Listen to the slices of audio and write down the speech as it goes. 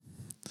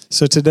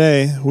So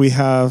today we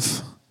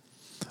have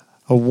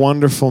a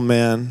wonderful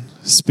man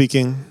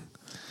speaking.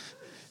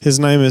 His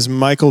name is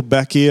Michael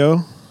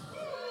Becchio.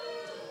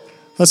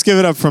 Let's give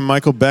it up for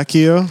Michael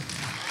Becchio.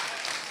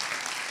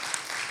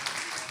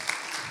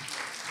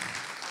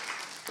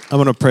 I'm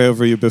going to pray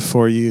over you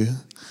before you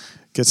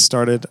get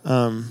started.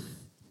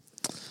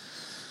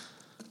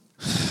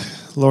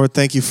 Lord,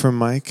 thank you for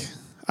Mike.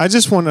 I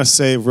just want to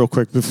say real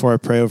quick before I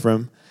pray over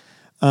him,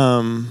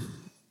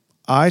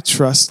 I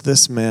trust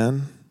this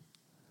man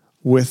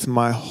with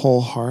my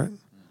whole heart.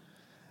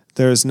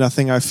 There is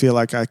nothing I feel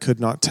like I could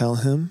not tell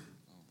him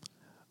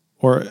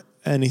or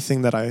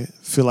anything that I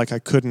feel like I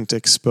couldn't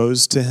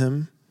expose to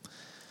him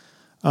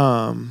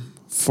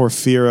for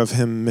fear of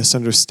him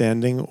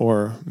misunderstanding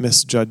or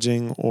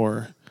misjudging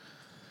or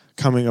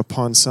coming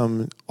upon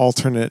some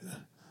alternate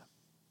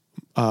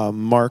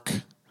mark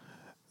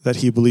that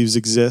he believes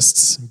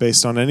exists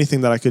based on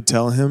anything that I could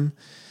tell him.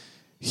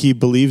 He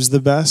believes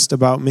the best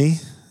about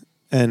me,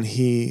 and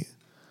he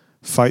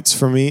fights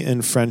for me in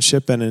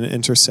friendship and in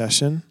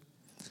intercession.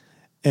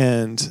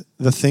 And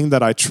the thing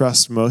that I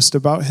trust most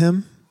about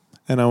him,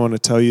 and I want to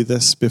tell you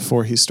this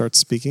before he starts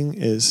speaking,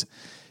 is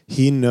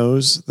he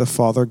knows the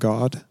Father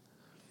God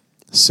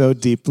so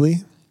deeply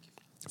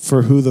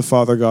for who the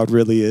Father God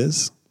really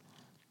is.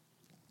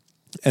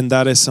 And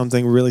that is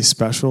something really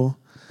special.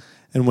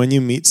 And when you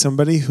meet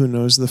somebody who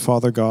knows the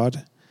Father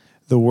God,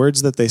 the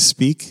words that they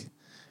speak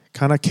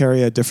kind of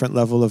carry a different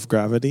level of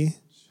gravity.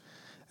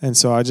 And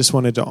so I just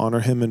wanted to honor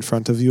him in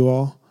front of you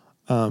all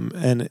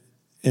and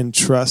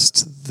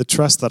entrust the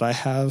trust that I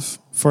have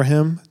for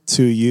him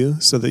to you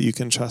so that you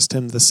can trust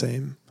him the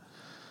same.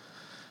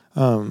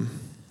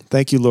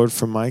 Thank you, Lord,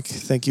 for Mike.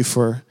 Thank you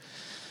for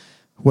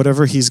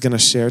whatever he's going to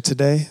share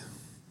today.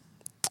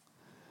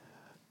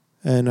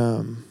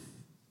 And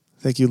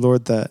thank you,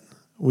 Lord, that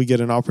we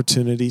get an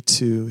opportunity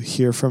to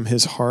hear from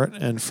his heart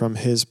and from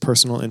his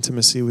personal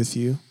intimacy with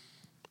you.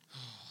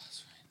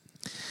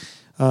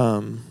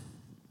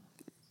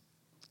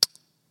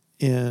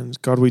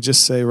 And God, we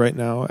just say right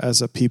now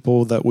as a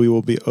people that we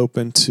will be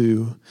open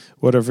to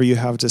whatever you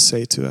have to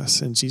say to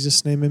us. In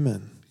Jesus' name,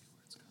 amen.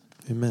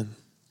 Amen.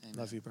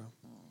 Love you, bro.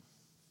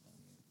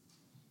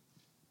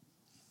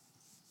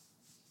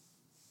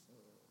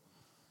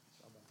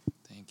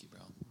 Thank you,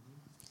 bro.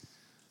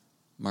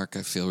 Mark,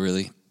 I feel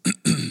really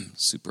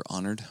super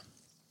honored.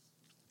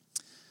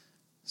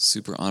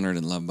 Super honored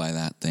and loved by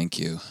that. Thank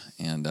you.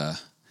 And now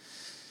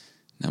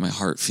my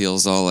heart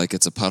feels all like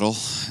it's a puddle,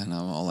 and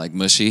I'm all like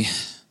mushy.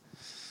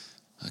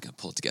 I gotta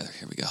pull it together.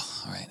 Here we go.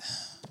 All right.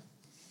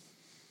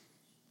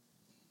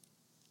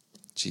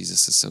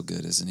 Jesus is so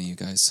good, isn't he, you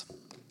guys?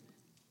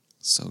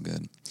 So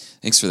good.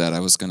 Thanks for that. I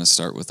was going to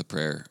start with a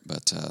prayer,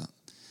 but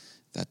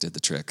that did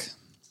the trick.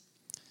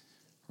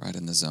 Right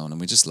in the zone.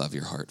 And we just love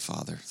your heart,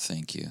 Father.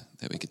 Thank you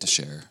that we get to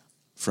share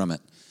from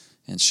it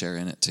and share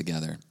in it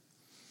together.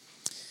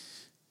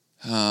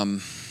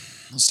 I'll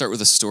start with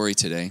a story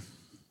today.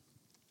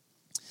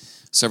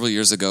 Several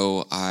years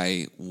ago,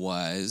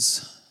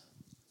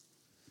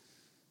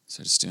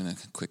 So just doing a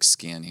quick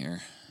scan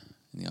here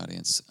in the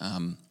audience.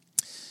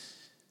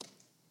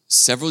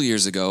 Several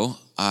years ago,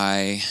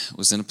 I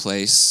was in a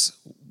place,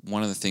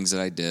 one of the things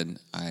that I did,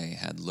 I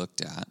had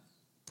looked at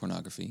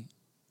pornography.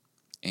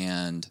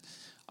 And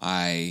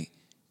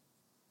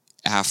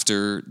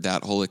after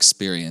that whole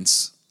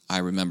experience, I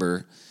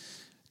remember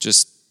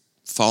just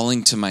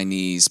falling to my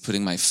knees,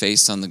 putting my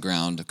face on the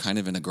ground, kind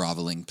of in a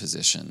groveling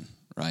position,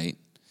 right?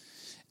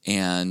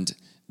 And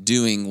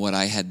doing what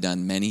I had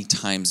done many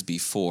times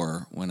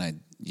before when I,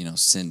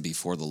 sinned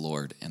before the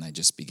Lord. And I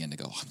just began to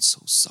go, I'm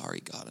so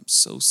sorry, God. I'm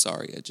so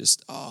sorry.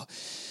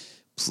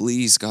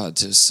 Please, God,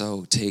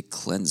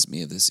 cleanse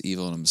me of this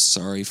evil. And I'm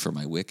sorry for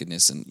my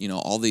wickedness. And,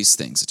 all these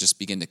things that just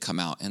began to come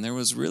out. And there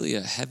was really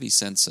a heavy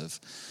sense of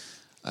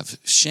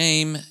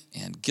shame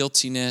and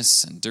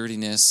guiltiness and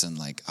dirtiness. And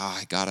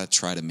I got to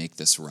try to make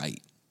this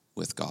right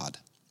with God.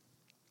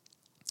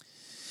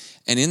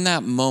 And in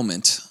that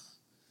moment,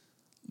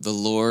 the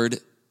Lord,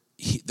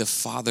 the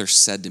Father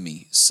said to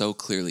me so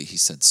clearly, he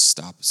said,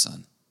 stop,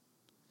 son.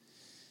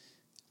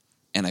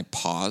 And I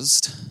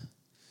paused.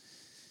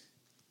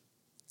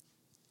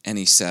 And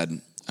he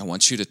said, I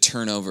want you to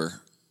turn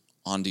over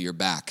onto your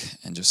back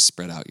and just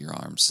spread out your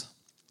arms.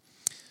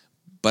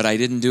 But I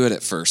didn't do it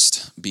at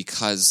first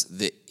because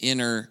the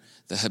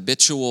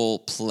habitual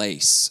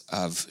place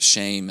of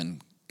shame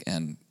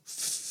and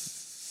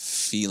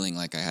feeling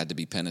like I had to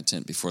be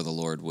penitent before the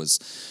Lord was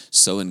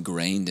so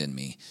ingrained in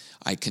me.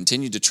 I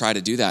continued to try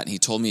to do that, and he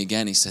told me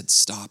again, he said,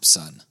 stop,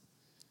 son,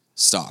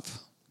 stop.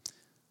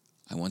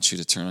 I want you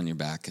to turn on your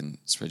back and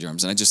spread your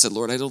arms. And I just said,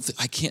 Lord,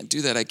 I can't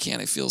do that. I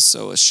can't. I feel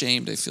so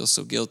ashamed. I feel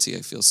so guilty.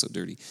 I feel so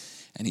dirty.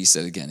 And he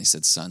said again,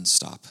 son,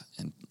 stop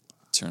and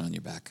turn on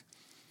your back.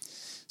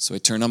 So I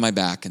turned on my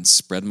back and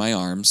spread my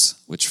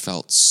arms, which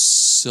felt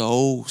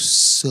so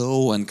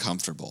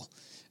uncomfortable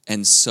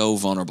and so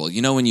vulnerable.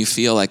 When you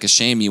feel like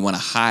ashamed, you want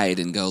to hide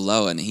and go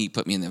low, and he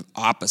put me in the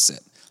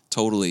opposite.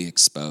 Totally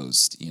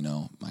exposed,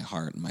 my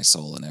heart and my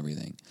soul and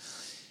everything.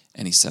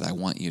 And he said, I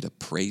want you to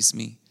praise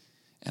me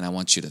And I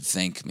want you to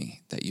thank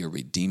me that you're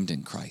redeemed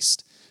in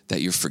Christ,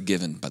 that you're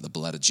forgiven by the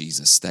blood of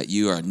Jesus, that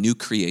you are a new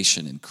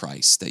creation in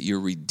Christ, that you're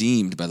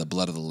redeemed by the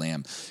blood of the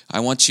Lamb. I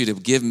want you to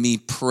give me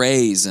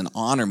praise and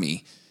honor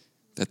me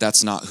that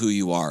that's not who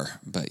you are,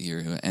 but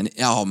you're, and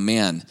oh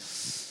man,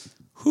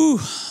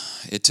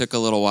 it took a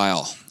little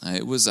while. I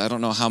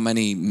don't know how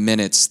many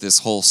minutes this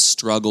whole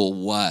struggle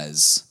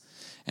was.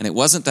 And it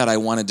wasn't that I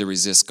wanted to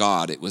resist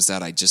God. It was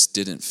that I just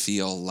didn't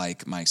feel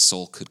like my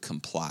soul could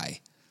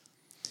comply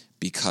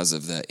because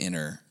of the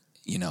inner,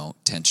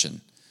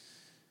 tension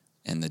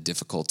and the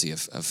difficulty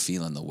of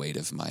feeling the weight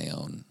of my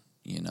own,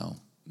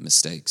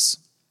 mistakes.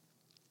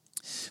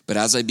 But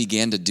as I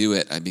began to do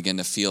it, I began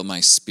to feel my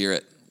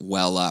spirit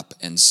well up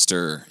and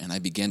stir, and I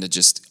began to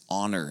just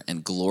honor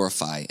and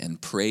glorify and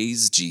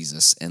praise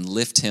Jesus and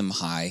lift him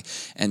high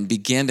and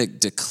began to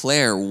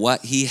declare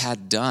what he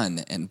had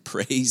done and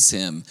praise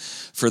him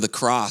for the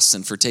cross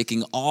and for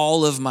taking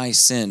all of my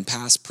sin,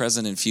 past,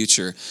 present, and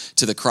future,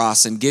 to the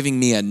cross and giving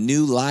me a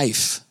new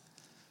life,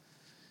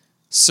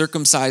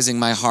 circumcising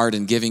my heart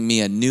and giving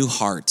me a new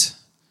heart,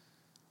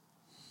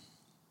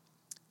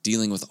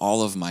 dealing with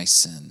all of my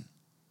sin.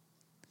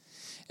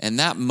 And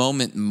that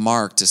moment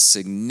marked a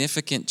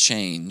significant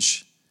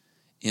change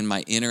in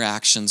my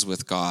interactions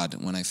with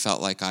God when I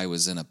felt like I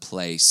was in a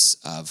place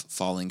of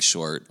falling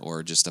short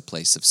or just a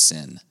place of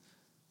sin.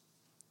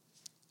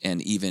 And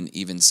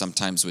even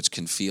sometimes which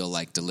can feel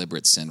like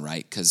deliberate sin,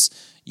 right? Because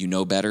you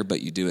know better,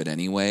 but you do it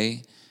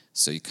anyway.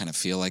 So you kind of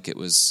feel like it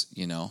was,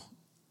 you're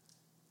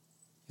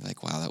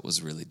like, wow, that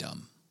was really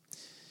dumb.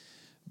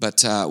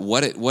 But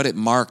what it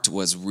marked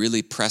was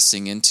really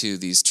pressing into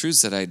these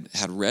truths that I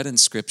had read in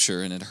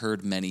Scripture and had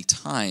heard many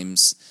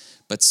times,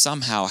 but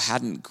somehow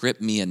hadn't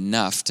gripped me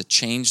enough to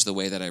change the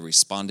way that I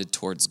responded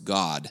towards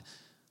God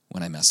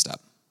when I messed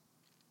up.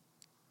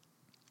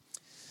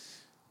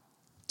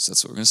 So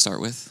that's what we're going to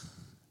start with.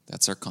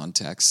 That's our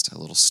context, a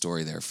little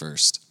story there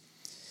first.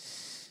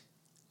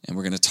 And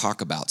we're going to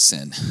talk about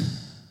sin.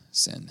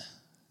 Sin.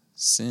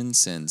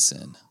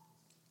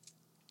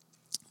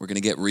 We're going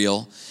to get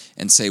real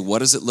and say, what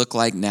does it look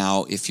like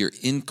now if you're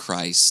in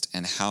Christ,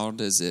 and how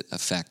does it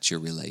affect your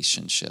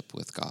relationship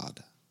with God?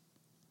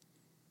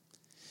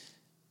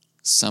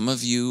 Some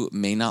of you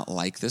may not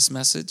like this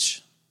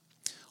message,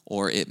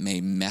 or it may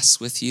mess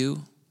with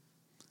you,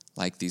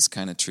 like these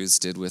kind of truths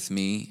did with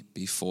me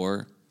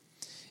before.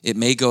 It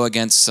may go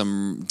against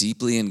some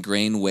deeply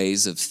ingrained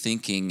ways of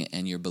thinking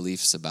and your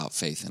beliefs about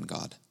faith in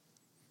God.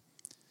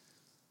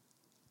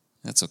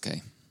 That's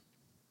okay.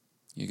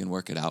 You can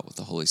work it out with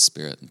the Holy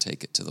Spirit and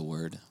take it to the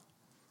Word.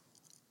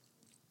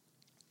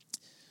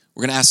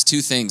 We're going to ask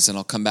two things, and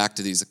I'll come back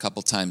to these a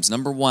couple times.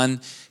 Number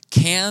one,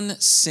 can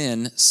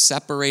sin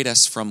separate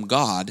us from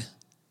God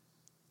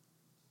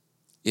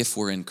if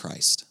we're in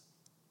Christ?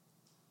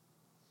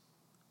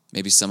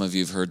 Maybe some of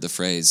you have heard the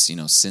phrase,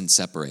 sin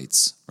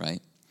separates,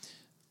 right?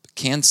 But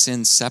can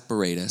sin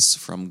separate us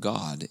from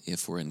God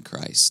if we're in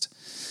Christ?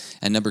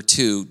 And number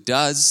two,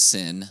 does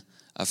sin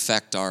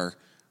affect our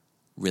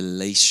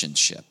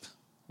relationship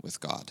with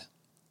God?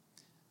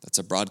 That's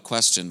a broad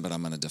question, but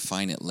I'm going to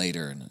define it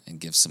later and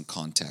give some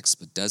context.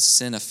 But does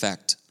sin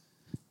affect,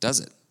 does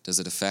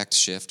it affect,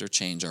 shift, or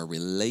change our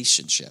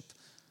relationship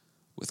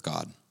with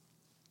God?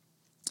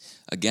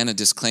 Again, a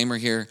disclaimer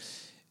here.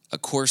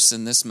 Of course,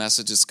 in this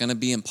message, it's going to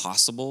be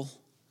impossible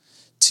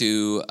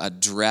to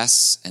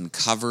address and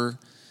cover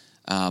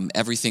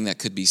everything that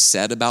could be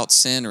said about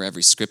sin, or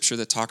every scripture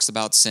that talks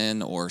about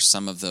sin, or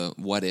some of the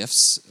what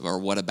ifs or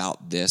what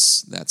about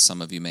this that some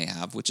of you may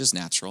have, which is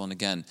natural. And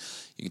again,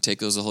 you can take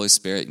those to the Holy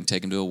Spirit, you can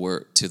take them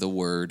to the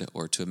Word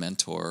or to a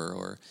mentor,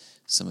 or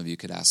some of you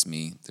could ask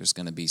me. There's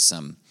going to be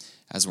some,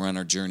 as we're on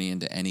our journey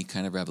into any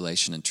kind of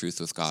revelation and truth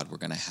with God, we're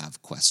going to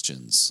have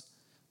questions.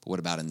 But what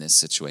about in this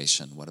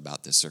situation? What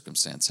about this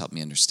circumstance? Help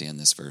me understand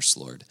this verse,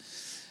 Lord.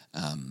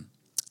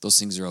 Those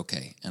things are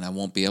okay, and I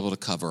won't be able to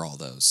cover all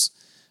those.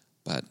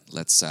 But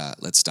let's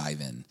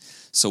dive in.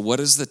 So what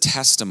is the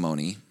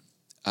testimony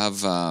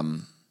of,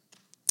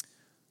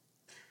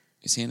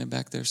 is Hannah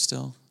back there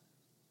still?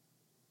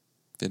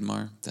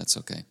 Vidmar? That's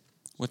okay.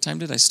 What time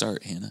did I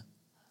start, Hannah?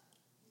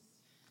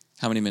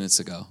 How many minutes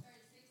ago?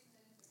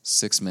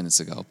 6 minutes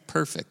ago.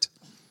 Perfect.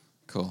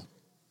 Cool.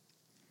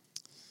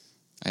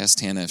 I asked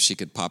Hannah if she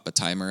could pop a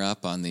timer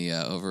up on the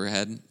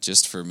overhead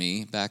just for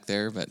me back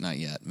there, but not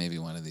yet. Maybe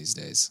one of these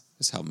days.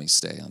 Just help me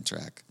stay on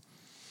track.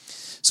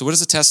 So what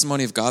does the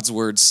testimony of God's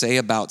word say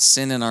about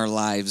sin in our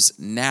lives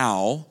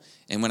now?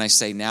 And when I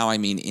say now, I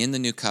mean in the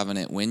new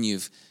covenant, when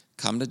you've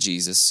come to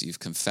Jesus, you've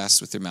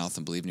confessed with your mouth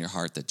and believed in your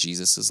heart that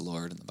Jesus is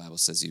Lord, and the Bible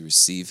says you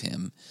receive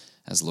him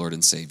as Lord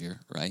and Savior,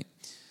 right?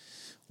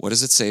 What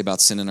does it say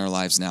about sin in our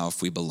lives now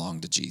if we belong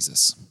to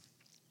Jesus?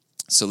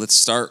 So let's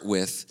start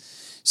with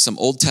some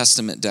Old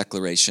Testament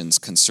declarations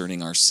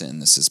concerning our sin.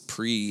 This is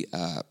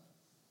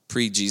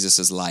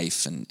pre-Jesus'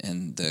 life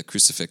and the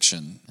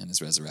crucifixion and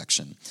his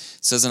resurrection.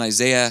 It says in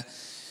Isaiah,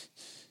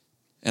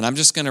 and I'm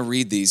just going to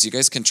read these. You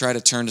guys can try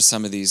to turn to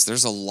some of these.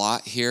 There's a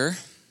lot here,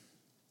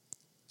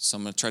 so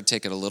I'm going to try to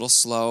take it a little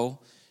slow.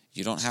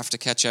 You don't have to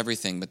catch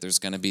everything, but there's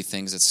going to be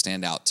things that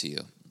stand out to you.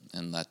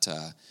 And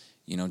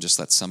just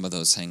let some of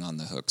those hang on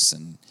the hooks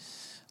and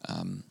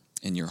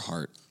in your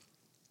heart.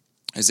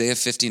 Isaiah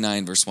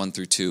 59, verse 1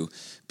 through 2.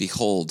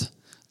 Behold,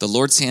 the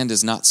Lord's hand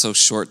is not so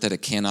short that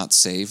it cannot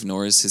save,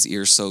 nor is his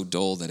ear so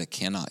dull that it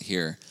cannot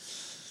hear.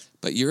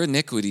 But your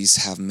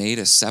iniquities have made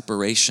a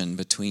separation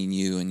between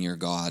you and your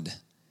God,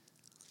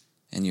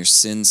 and your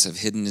sins have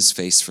hidden his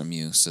face from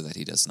you so that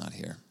he does not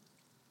hear.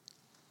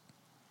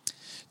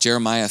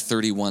 Jeremiah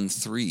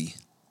 31:3,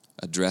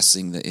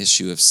 addressing the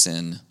issue of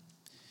sin.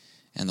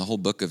 And the whole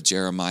book of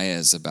Jeremiah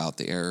is about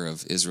the error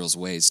of Israel's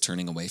ways,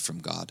 turning away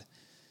from God.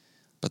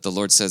 But the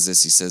Lord says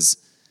this, he says,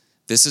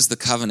 this is the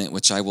covenant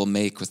which I will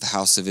make with the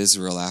house of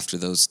Israel after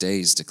those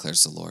days,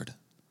 declares the Lord.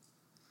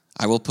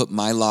 I will put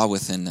my law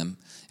within them,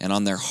 and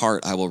on their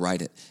heart I will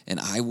write it, and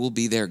I will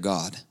be their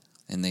God,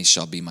 and they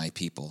shall be my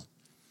people.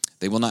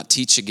 They will not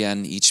teach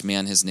again, each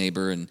man his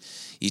neighbor, and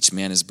each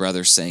man his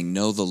brother, saying,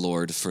 know the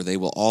Lord, for they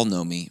will all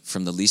know me,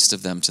 from the least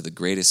of them to the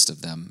greatest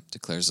of them,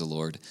 declares the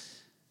Lord.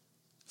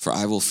 For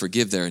I will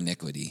forgive their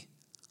iniquity,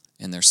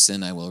 and their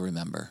sin I will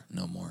remember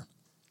no more.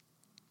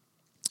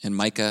 And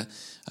Micah,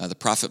 the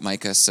prophet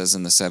Micah says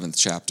in the 7th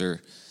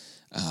chapter,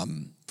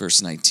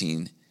 verse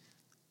 19,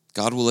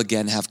 God will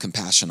again have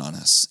compassion on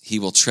us. He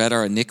will tread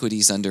our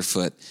iniquities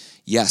underfoot.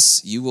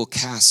 Yes, you will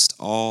cast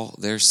all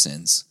their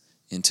sins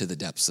into the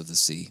depths of the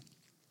sea.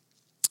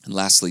 And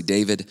lastly,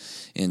 David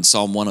in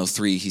Psalm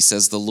 103, he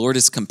says, the Lord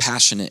is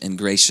compassionate and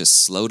gracious,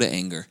 slow to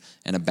anger,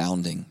 and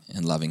abounding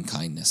in loving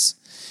kindness.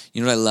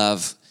 You know what I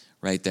love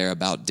right there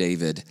about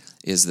David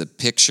is the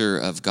picture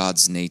of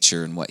God's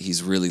nature and what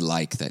he's really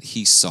like that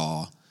he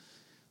saw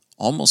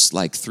almost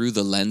like through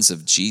the lens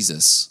of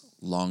Jesus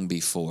long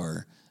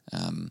before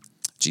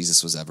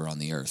Jesus was ever on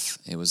the earth.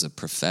 It was a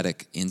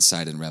prophetic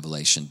insight and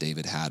revelation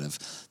David had of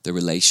the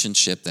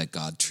relationship that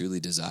God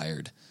truly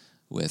desired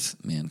with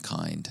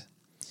mankind.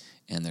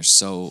 And there's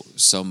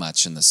so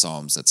much in the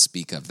Psalms that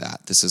speak of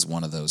that. This is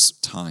one of those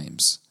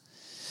times.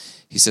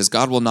 He says,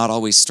 God will not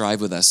always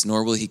strive with us,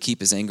 nor will he keep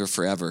his anger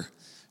forever.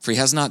 For he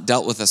has not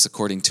dealt with us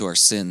according to our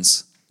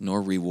sins,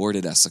 nor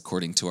rewarded us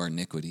according to our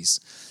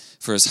iniquities.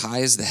 For as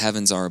high as the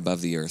heavens are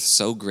above the earth,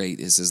 so great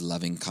is his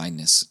loving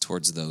kindness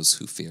towards those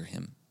who fear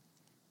him.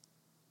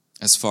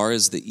 As far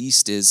as the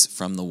east is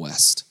from the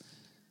west,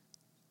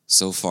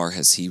 so far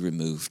has he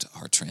removed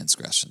our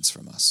transgressions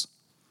from us.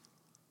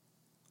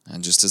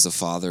 And just as a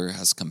father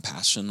has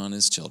compassion on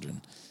his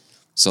children,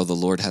 so the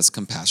Lord has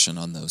compassion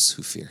on those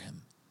who fear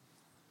him.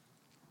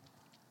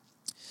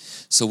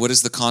 So what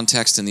is the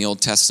context in the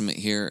Old Testament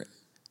here?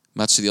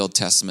 Much of the Old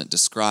Testament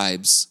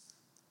describes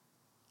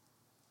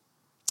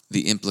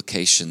the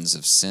implications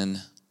of sin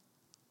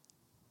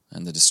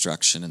and the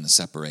destruction and the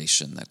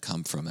separation that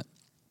come from it.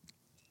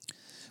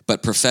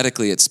 But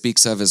prophetically it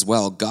speaks of as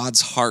well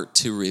God's heart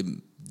to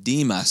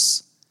redeem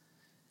us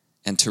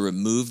and to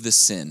remove the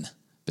sin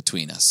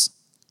between us.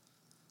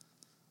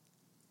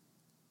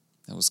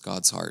 That was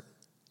God's heart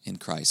in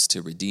Christ,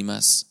 to redeem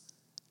us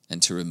and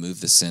to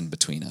remove the sin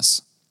between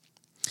us.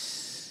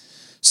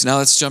 So now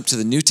let's jump to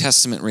the New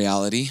Testament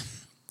reality,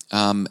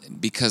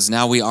 because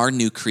now we are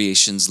new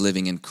creations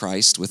living in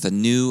Christ with a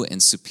new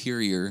and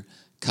superior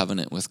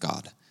covenant with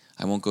God.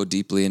 I won't go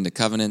deeply into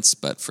covenants,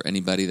 but for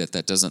anybody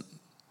that doesn't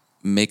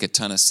make a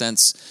ton of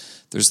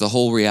sense, there's the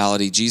whole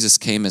reality. Jesus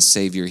came as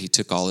Savior. He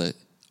took all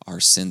our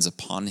sins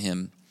upon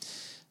him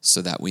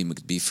so that we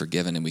would be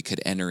forgiven and we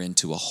could enter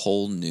into a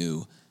whole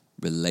new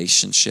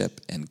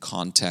relationship and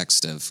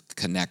context of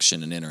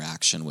connection and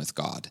interaction with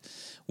God.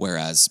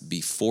 Whereas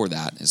before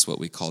that is what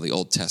we call the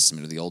Old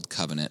Testament or the Old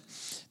Covenant.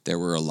 There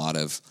were a lot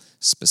of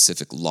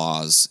specific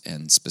laws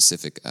and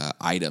specific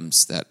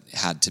items that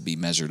had to be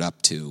measured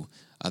up to.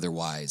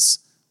 Otherwise,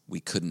 we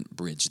couldn't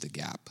bridge the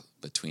gap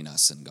between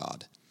us and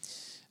God.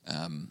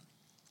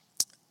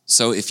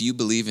 So if you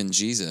believe in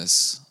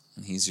Jesus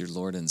and he's your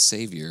Lord and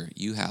Savior,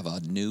 you have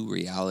a new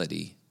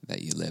reality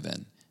that you live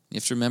in. You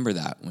have to remember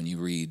that when you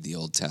read the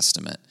Old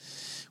Testament.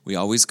 We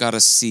always got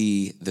to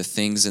see the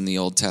things in the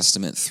Old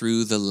Testament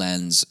through the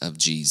lens of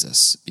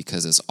Jesus,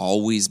 because it's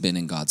always been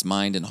in God's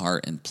mind and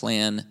heart and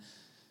plan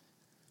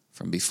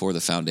from before the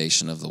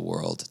foundation of the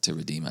world to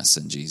redeem us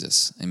in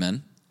Jesus.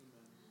 Amen?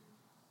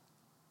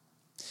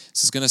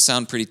 This is going to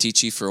sound pretty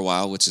teachy for a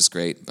while, which is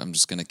great, but I'm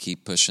just going to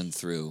keep pushing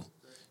through.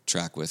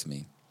 Track with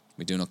me.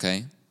 We doing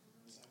okay?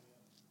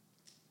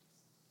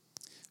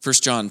 1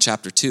 John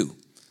chapter 2,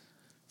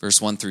 verse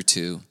 1 through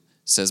 2.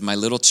 Says, my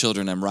little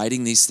children, I'm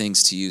writing these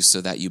things to you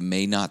so that you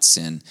may not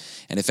sin.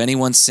 And if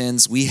anyone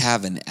sins, we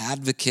have an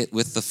advocate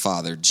with the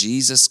Father,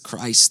 Jesus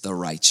Christ the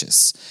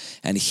righteous.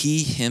 And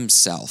he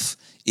himself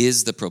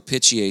is the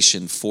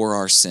propitiation for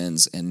our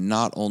sins, and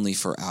not only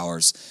for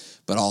ours,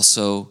 but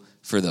also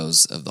for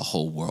those of the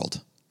whole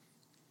world.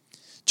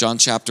 John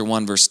chapter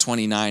 1, verse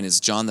 29 is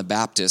John the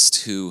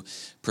Baptist who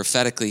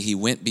prophetically, he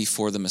went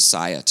before the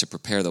Messiah to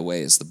prepare the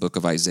way, as the book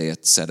of Isaiah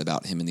said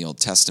about him in the Old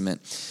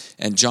Testament.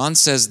 And John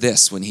says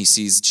this when he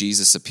sees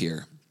Jesus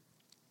appear.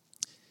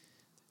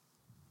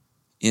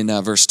 in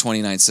verse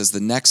 29, it says, the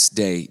next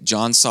day,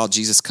 John saw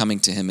Jesus coming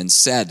to him and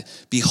said,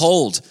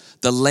 behold,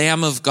 the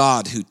Lamb of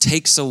God who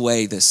takes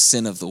away the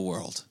sin of the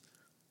world.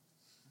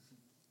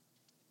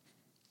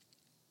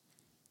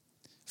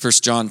 1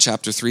 John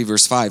chapter 3,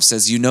 verse 5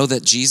 says, you know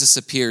that Jesus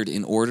appeared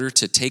in order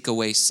to take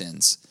away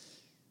sins,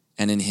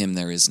 and in him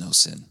there is no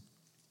sin.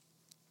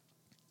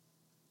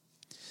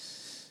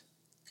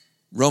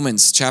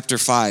 Romans chapter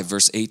 5,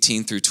 verse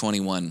 18 through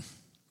 21.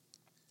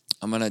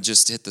 I'm going to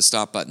just hit the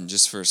stop button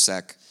just for a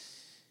sec.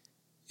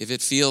 If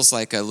it feels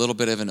like a little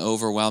bit of an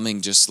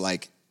overwhelming, just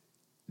like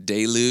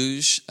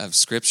deluge of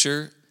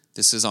scripture,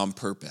 this is on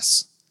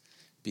purpose.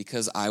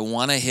 Because I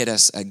want to hit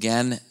us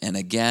again and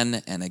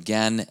again and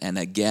again and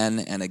again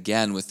and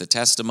again with the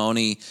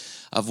testimony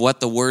of what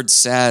the word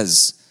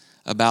says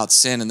about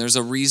sin. And there's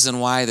a reason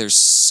why there's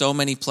so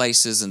many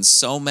places and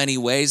so many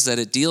ways that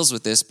it deals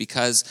with this,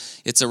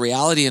 because it's a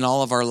reality in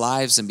all of our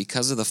lives. And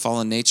because of the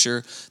fallen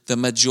nature, the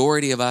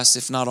majority of us,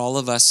 if not all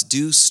of us,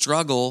 do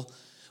struggle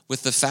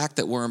with the fact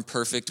that we're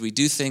imperfect. We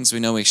do things we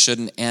know we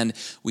shouldn't, and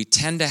we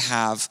tend to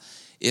have,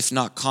 if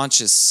not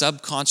conscious,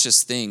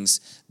 subconscious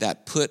things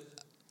that put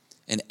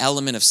an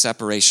element of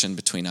separation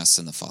between us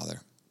and the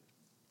Father,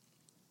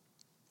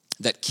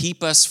 that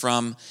keep us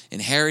from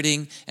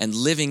inheriting and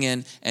living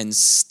in and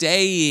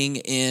staying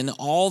in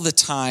all the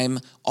time,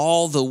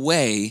 all the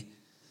way,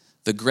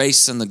 the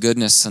grace and the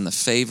goodness and the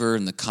favor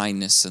and the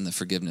kindness and the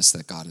forgiveness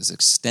that God has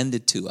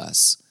extended to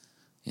us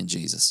in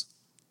Jesus.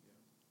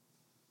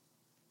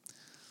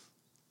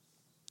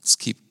 Let's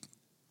keep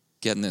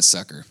getting this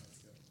sucker.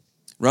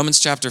 Romans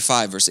chapter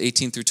 5, verse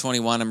 18 through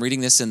 21. I'm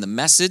reading this in the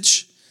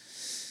Message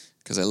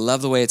because I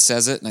love the way it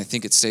says it, and I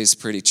think it stays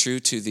pretty true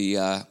to the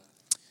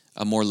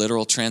a more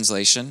literal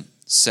translation.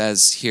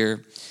 Says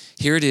here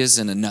it is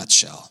in a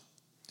nutshell.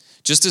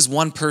 Just as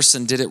one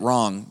person did it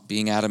wrong,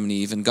 being Adam and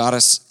Eve, and got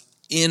us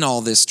in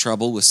all this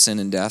trouble with sin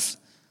and death,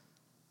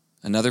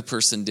 another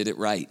person did it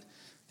right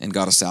and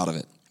got us out of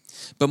it.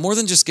 But more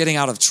than just getting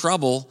out of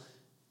trouble,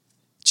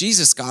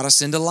 Jesus got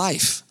us into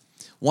life.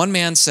 One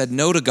man said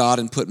no to God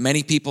and put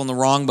many people in the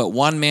wrong, but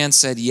one man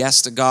said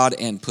yes to God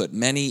and put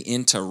many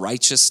into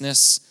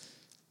righteousness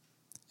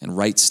and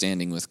right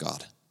standing with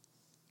God.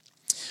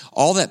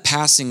 All that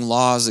passing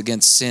laws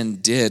against sin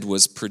did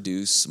was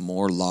produce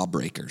more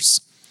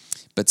lawbreakers.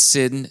 But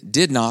sin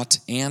did not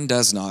and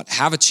does not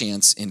have a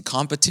chance in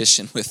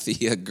competition with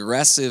the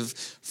aggressive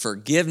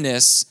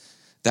forgiveness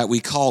that we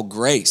call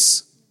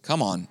grace.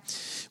 Come on.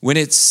 When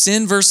it's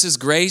sin versus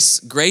grace,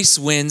 grace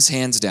wins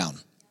hands down.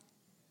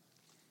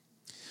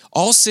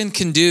 All sin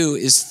can do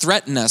is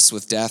threaten us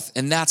with death,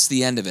 and that's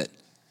the end of it.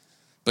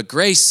 But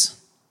grace,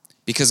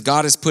 because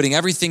God is putting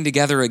everything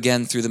together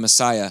again through the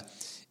Messiah,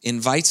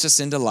 invites us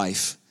into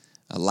life,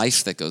 a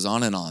life that goes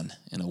on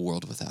in a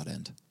world without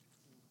end.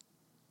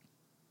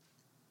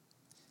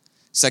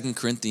 2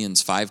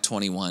 Corinthians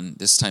 5:21,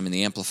 this time in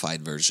the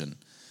Amplified Version,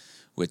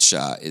 which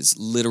is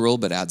literal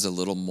but adds a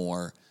little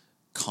more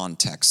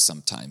context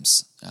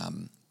sometimes.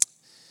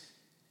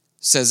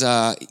 Says,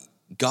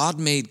 God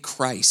made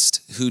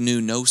Christ, who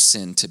knew no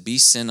sin, to be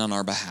sin on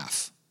our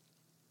behalf,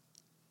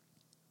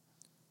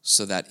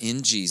 so that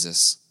in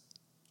Jesus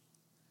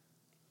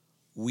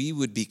we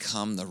would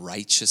become the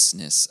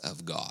righteousness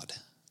of God.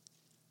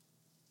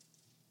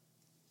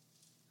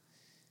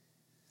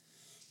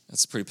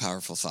 That's a pretty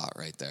powerful thought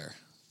right there.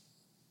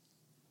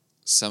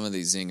 Some of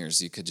these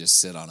zingers, you could just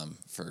sit on them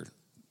for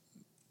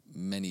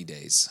many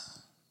days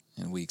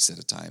and weeks at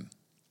a time.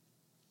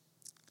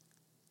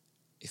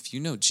 If you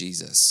know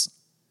Jesus,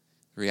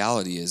 the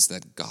reality is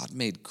that God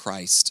made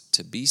Christ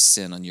to be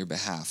sin on your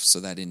behalf so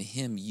that in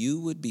him you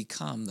would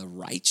become the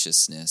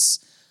righteousness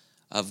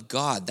of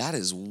God. That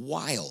is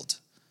wild.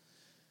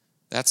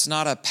 That's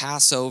not a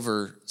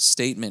Passover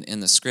statement in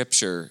the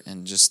scripture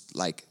and just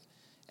like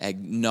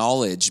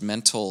acknowledge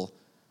mental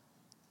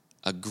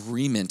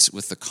agreement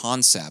with the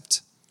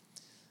concept.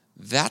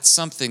 That's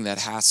something that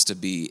has to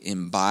be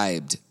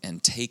imbibed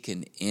and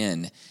taken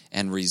in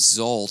and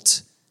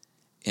result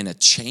in a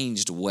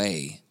changed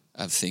way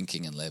of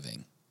thinking and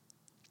living.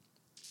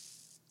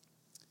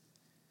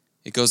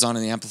 It goes on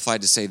in the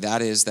Amplified to say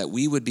that is that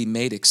we would be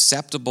made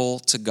acceptable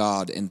to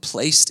God and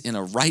placed in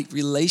a right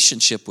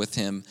relationship with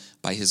him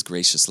by his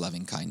gracious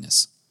loving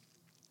kindness.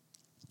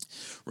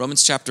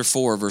 Romans chapter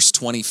 4, verse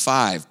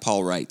 25,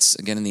 Paul writes,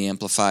 again in the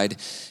Amplified,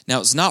 now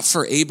it's not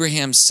for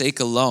Abraham's sake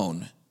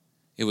alone.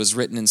 It was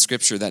written in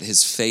Scripture that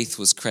his faith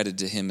was credited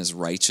to him as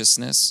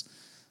righteousness,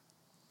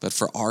 but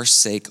for our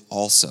sake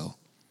also,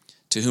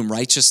 to whom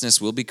righteousness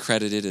will be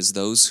credited as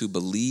those who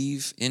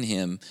believe in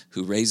him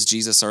who raised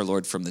Jesus our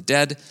Lord from the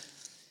dead,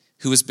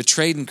 who was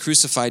betrayed and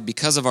crucified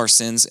because of our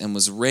sins and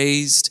was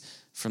raised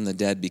from the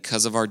dead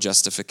because of our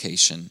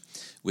justification,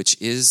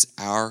 which is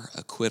our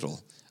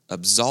acquittal,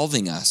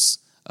 absolving us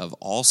of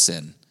all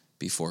sin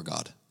before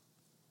God.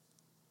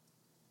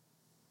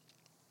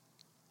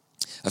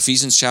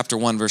 Ephesians chapter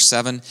 1, verse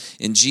 7,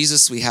 in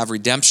Jesus we have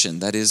redemption,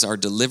 that is our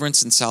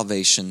deliverance and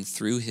salvation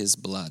through his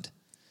blood,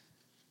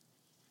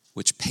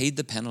 which paid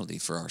the penalty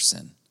for our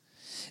sin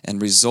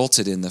and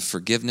resulted in the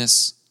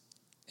forgiveness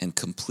and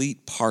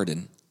complete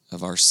pardon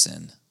of our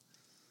sin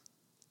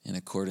in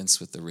accordance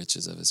with the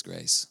riches of his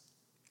grace.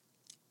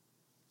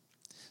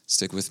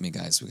 Stick with me,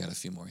 guys. We got a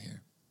few more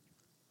here.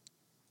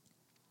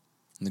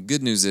 And the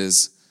good news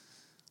is,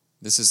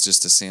 this is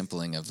just a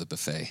sampling of the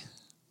buffet.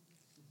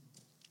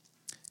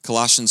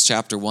 Colossians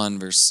chapter 1,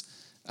 verse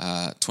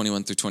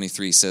 21 through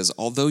 23 says,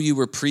 although you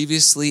were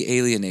previously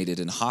alienated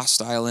and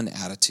hostile in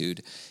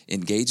attitude,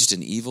 engaged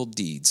in evil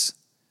deeds,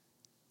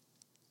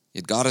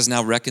 yet God has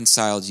now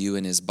reconciled you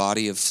in his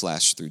body of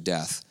flesh through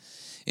death,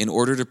 in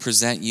order to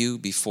present you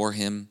before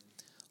him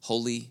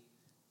holy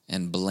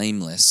and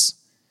blameless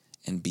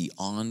and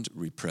beyond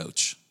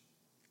reproach.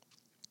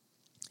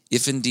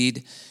 If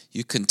indeed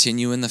you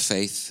continue in the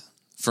faith,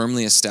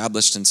 firmly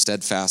established and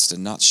steadfast,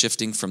 and not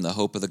shifting from the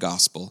hope of the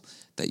gospel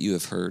that you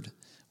have heard,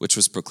 which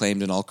was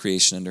proclaimed in all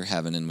creation under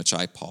heaven, in which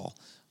I, Paul,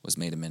 was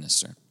made a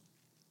minister.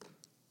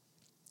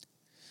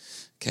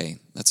 Okay,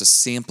 that's a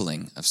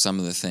sampling of some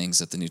of the things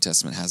that the New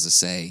Testament has to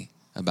say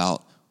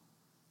about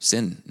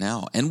sin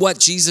now, and what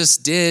Jesus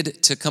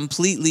did to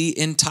completely,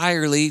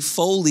 entirely,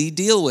 fully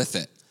deal with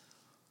it.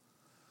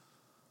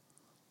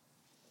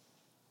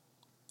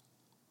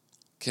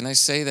 Can I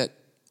say that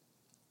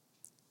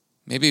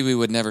maybe we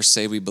would never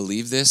say we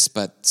believe this,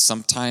 but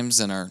sometimes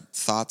in our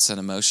thoughts and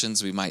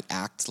emotions, we might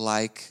act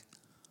like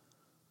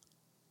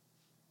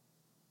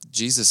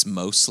Jesus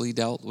mostly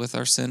dealt with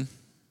our sin,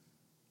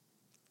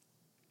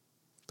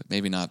 but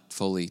maybe not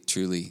fully,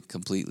 truly,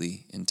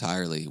 completely,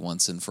 entirely,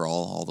 once and for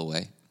all the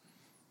way.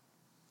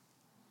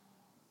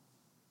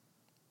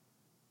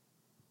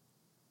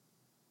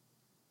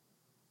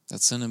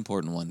 That's an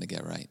important one to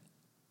get right.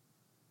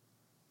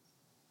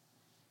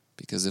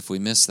 Because if we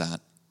miss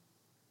that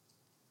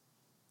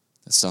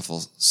stuff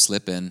will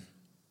slip in,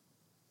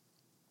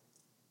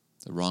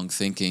 the wrong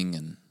thinking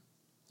and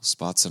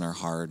spots in our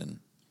heart, and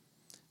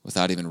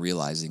without even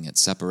realizing it,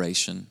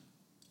 separation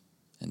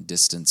and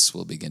distance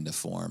will begin to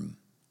form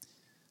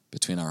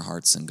between our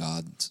hearts and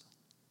God.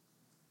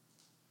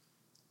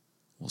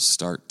 We'll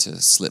start to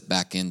slip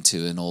back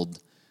into an old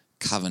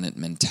covenant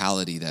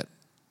mentality that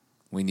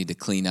we need to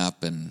clean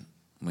up and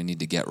we need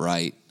to get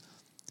right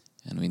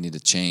and we need to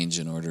change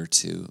in order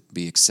to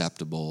be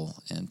acceptable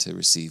and to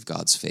receive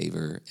God's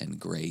favor and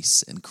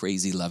grace and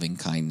crazy loving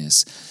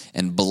kindness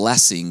and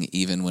blessing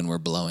even when we're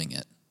blowing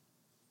it.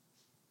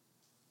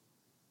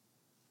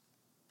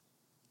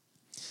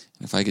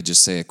 And if I could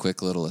just say a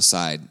quick little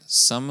aside,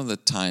 some of the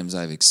times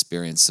I've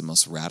experienced the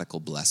most radical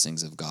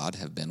blessings of God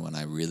have been when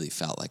I really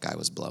felt like I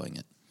was blowing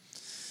it.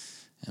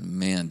 And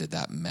man, did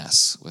that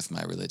mess with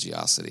my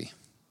religiosity.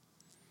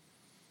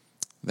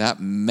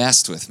 That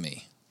messed with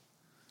me.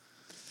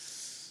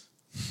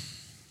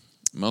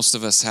 Most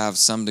of us have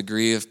some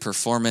degree of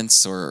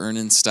performance or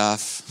earning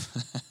stuff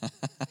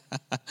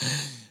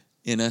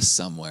in us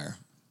somewhere.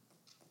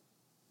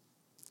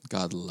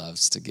 God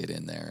loves to get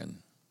in there and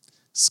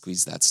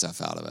squeeze that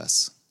stuff out of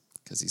us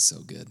because he's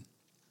so good.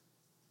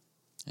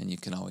 And you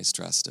can always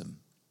trust him.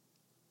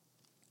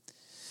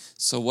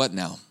 So what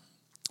now?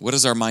 What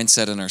is our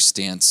mindset and our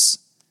stance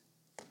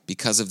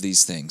because of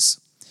these things?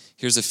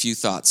 Here's a few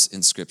thoughts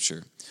in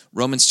Scripture.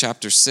 Romans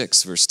chapter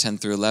 6, verse 10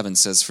 through 11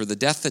 says, for the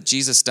death that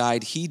Jesus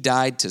died, he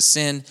died to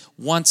sin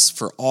once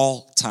for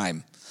all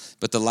time.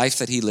 But the life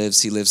that he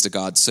lives to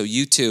God. So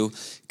you too,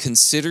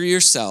 consider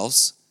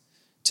yourselves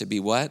to be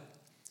what?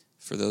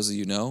 For those of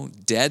you who know,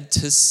 dead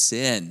to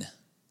sin,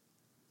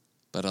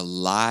 but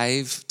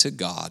alive to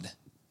God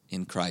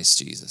in Christ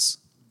Jesus.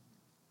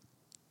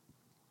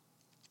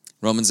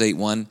 Romans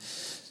 8:1,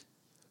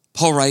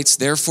 Paul writes,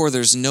 therefore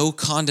there's no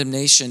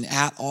condemnation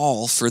at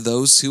all for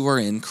those who are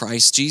in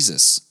Christ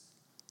Jesus.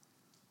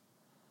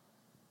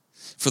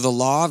 For the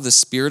law of the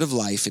Spirit of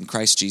life in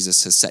Christ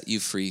Jesus has set you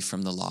free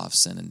from the law of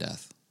sin and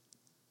death.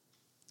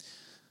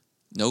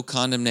 No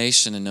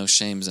condemnation and no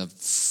shame is an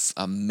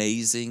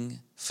amazing,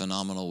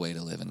 phenomenal way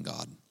to live in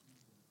God.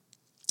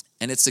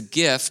 And it's a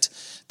gift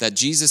that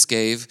Jesus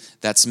gave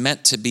that's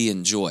meant to be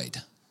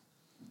enjoyed.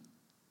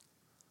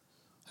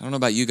 I don't know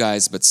about you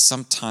guys, but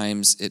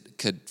sometimes it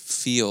could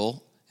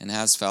feel and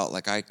has felt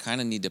like I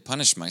kind of need to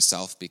punish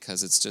myself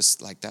because it's just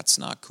like, that's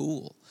not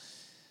cool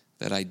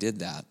that I did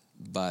that.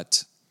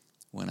 But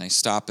when I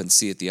stop and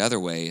see it the other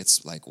way,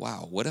 it's like,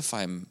 wow, what if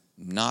I'm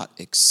not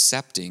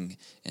accepting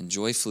and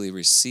joyfully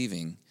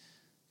receiving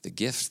the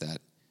gift that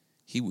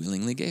he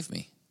willingly gave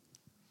me?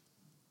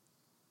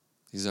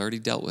 He's already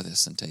dealt with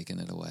this and taken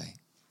it away.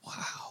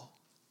 Wow.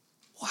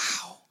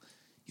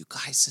 You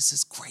guys, this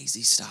is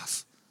crazy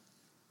stuff.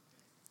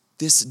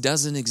 This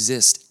doesn't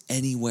exist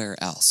anywhere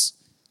else.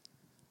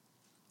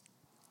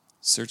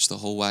 Search the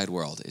whole wide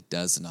world. It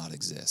does not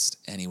exist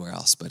anywhere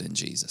else but in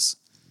Jesus.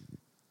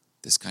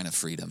 This kind of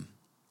freedom,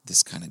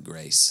 this kind of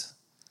grace,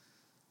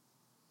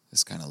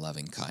 this kind of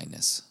loving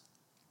kindness.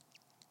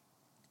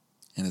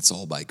 And it's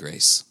all by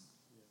grace.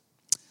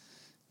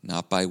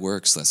 Not by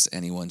works, lest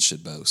anyone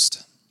should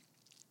boast.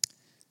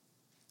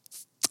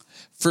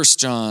 1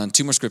 John,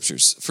 two more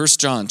scriptures. 1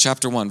 John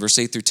chapter 1, verse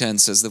 8 through 10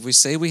 says that if we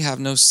say we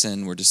have no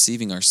sin, we're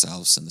deceiving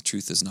ourselves and the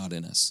truth is not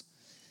in us.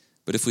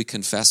 But if we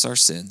confess our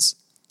sins,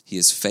 He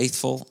is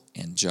faithful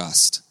and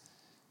just,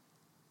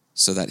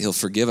 so that he'll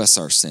forgive us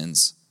our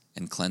sins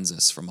and cleanse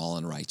us from all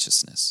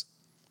unrighteousness.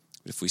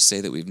 But if we say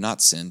that we've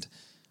not sinned,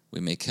 we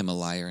make him a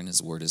liar and his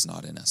word is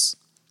not in us.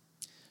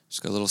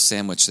 Just got a little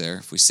sandwich there.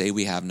 If we say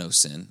we have no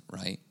sin,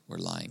 right, we're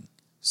lying.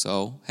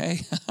 So,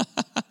 hey,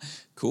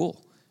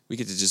 cool. We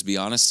get to just be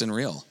honest and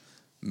real.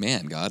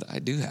 Man, God, I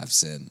do have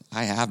sin.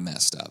 I have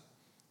messed up.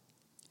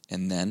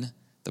 And then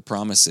the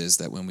promise is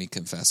that when we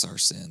confess our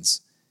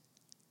sins,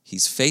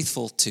 he's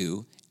faithful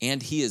to,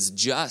 and he is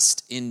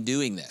just in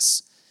doing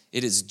this.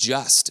 It is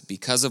just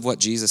because of what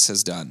Jesus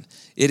has done.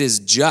 It is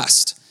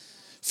just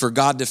for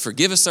God to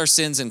forgive us our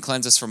sins and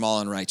cleanse us from all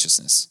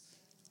unrighteousness.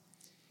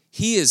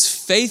 He is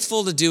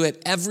faithful to do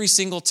it every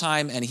single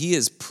time, and he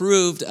has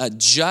proved a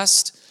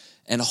just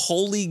and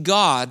holy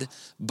God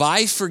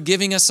by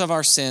forgiving us of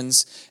our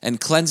sins and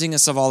cleansing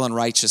us of all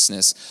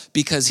unrighteousness,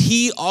 because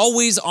he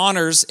always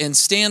honors and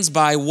stands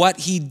by what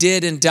he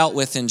did and dealt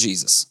with in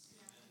Jesus.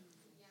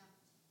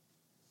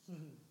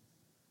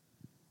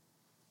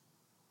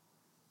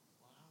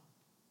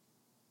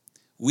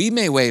 We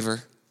may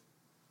waver,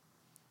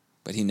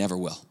 but he never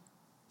will.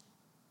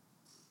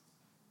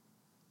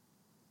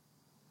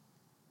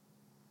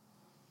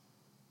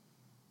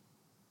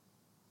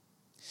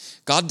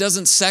 God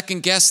doesn't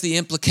second guess the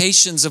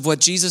implications of what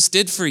Jesus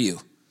did for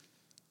you.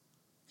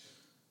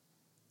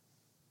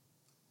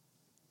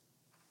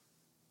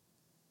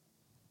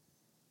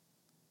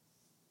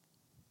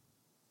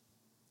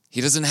 He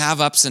doesn't have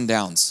ups and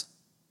downs.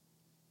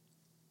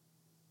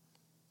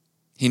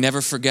 He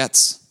never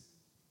forgets.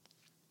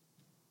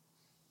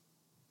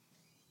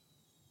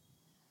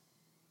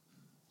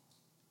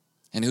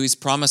 And who he's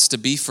promised to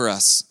be for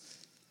us,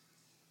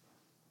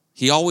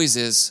 he always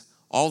is,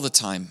 all the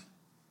time,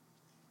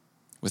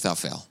 without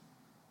fail.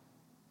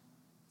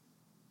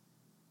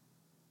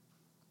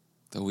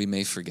 Though we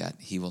may forget,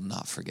 he will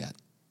not forget.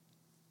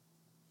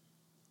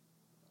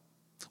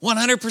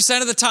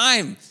 100% of the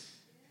time.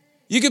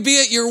 You could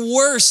be at your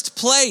worst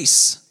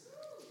place,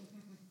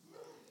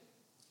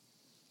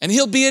 and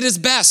he'll be at his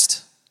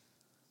best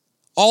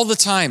all the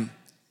time.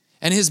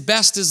 And his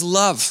best is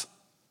love.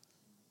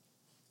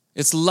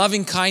 It's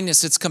loving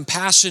kindness, it's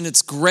compassion,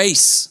 it's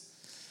grace.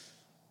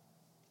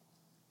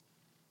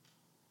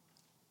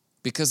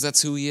 Because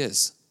that's who he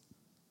is.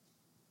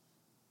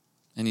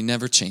 And he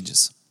never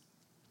changes.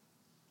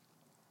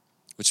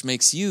 Which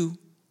makes you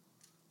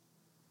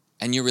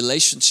and your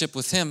relationship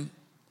with him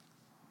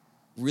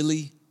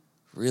really,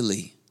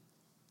 really,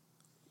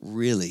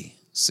 really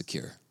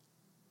secure.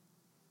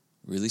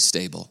 Really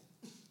stable.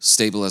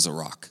 Stable as a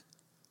rock.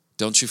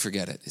 Don't you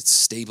forget it. It's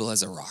stable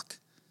as a rock.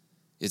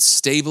 It's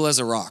stable as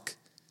a rock.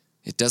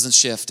 It doesn't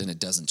shift and it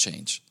doesn't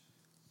change.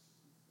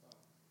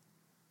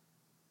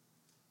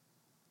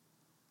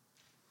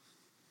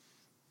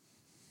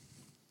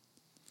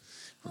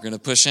 We're going to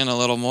push in a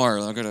little more.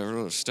 I'm going to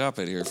really stop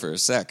it here for a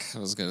sec. I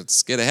was going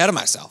to get ahead of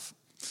myself.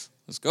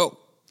 Let's go.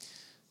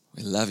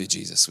 We love you,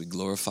 Jesus. We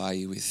glorify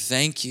you. We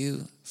thank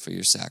you for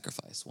your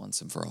sacrifice once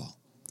and for all.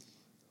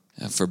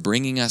 And for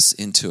bringing us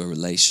into a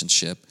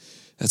relationship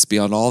that's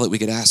beyond all that we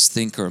could ask,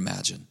 think, or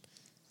imagine.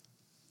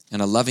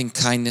 And a loving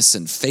kindness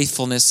and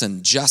faithfulness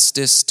and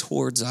justice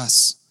towards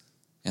us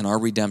and our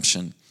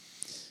redemption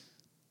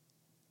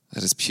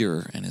that is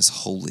pure and is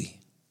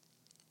holy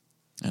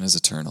and is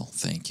eternal.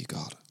 Thank you,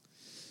 God.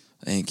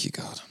 Thank you,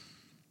 God.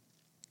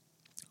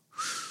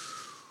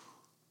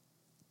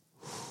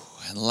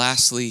 And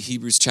lastly,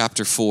 Hebrews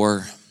chapter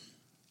 4,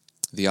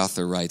 the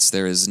author writes,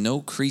 "There is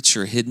no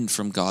creature hidden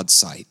from God's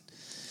sight,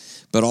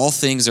 but all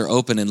things are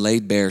open and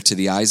laid bare to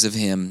the eyes of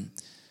him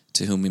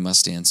to whom we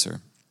must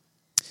answer.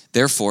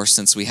 Therefore,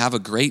 since we have a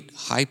great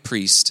high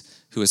priest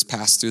who has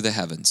passed through the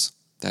heavens,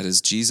 that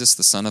is Jesus,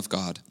 the Son of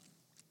God,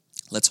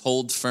 let's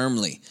hold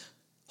firmly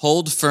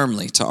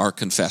to our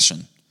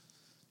confession.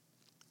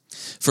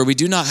 For we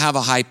do not have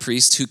a high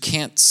priest who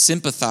can't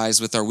sympathize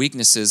with our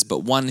weaknesses,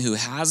 but one who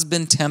has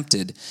been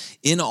tempted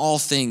in all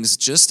things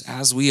just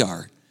as we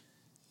are,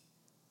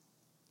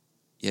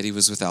 yet he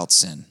was without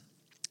sin.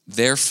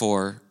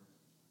 Therefore,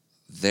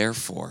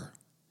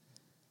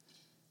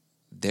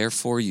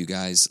 you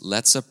guys,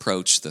 let's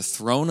approach the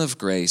throne of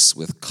grace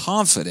with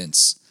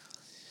confidence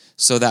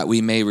so that we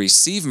may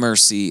receive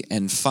mercy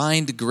and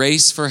find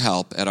grace for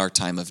help at our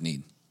time of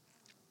need."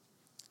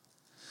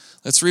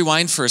 Let's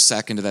rewind for a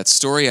second to that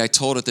story I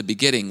told at the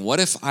beginning. What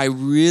if I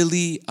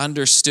really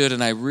understood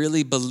and I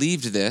really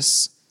believed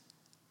this,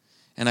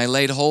 and I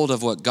laid hold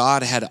of what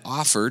God had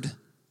offered,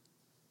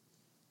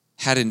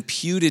 had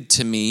imputed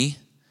to me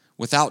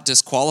without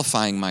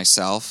disqualifying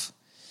myself?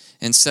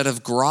 Instead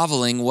of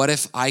groveling, what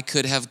if I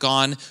could have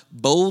gone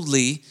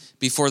boldly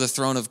before the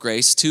throne of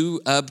grace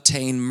to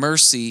obtain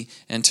mercy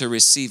and to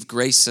receive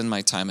grace in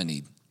my time of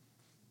need?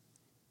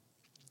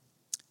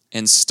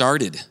 And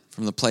started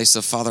from the place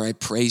of, Father, I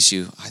praise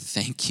you. I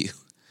thank you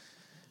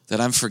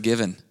that I'm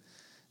forgiven,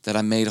 that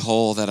I'm made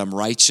whole, that I'm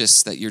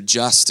righteous, that you're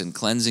just and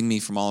cleansing me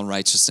from all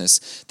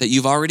unrighteousness, that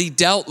you've already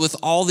dealt with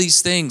all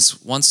these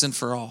things once and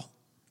for all.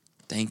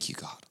 Thank you,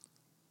 God.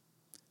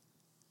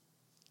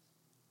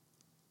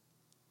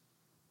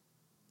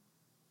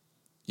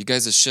 You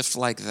guys, a shift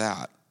like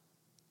that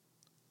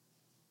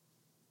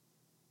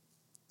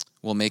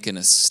will make an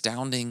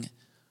astounding,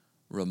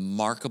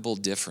 remarkable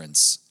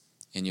difference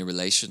in your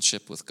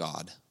relationship with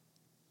God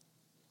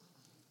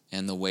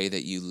and the way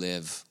that you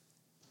live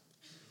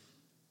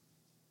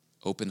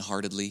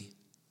open-heartedly,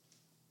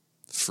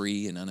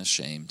 free and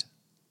unashamed,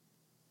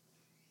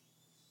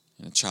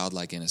 in a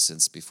childlike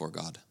innocence before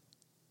God.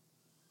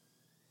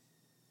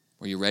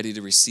 Were you ready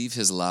to receive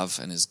his love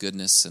and his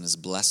goodness and his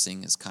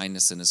blessing, his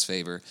kindness and his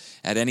favor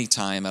at any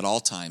time, at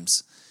all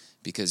times,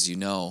 because you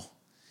know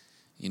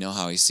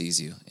how he sees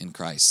you in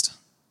Christ,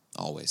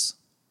 always,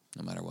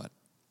 no matter what.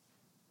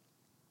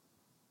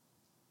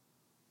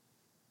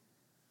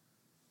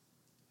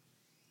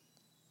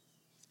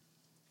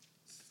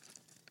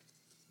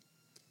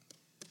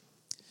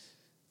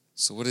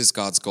 So what is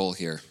God's goal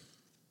here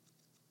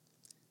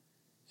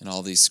in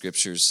all these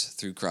scriptures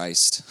through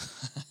Christ?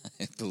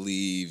 I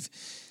believe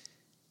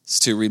it's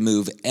to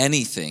remove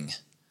anything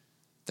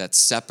that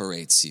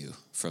separates you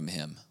from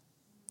him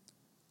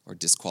or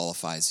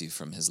disqualifies you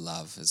from his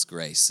love, his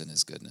grace, and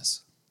his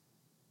goodness.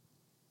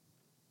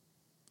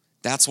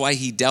 That's why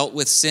he dealt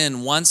with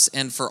sin once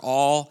and for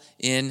all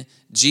in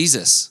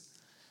Jesus.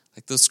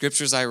 Like those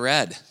scriptures I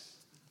read.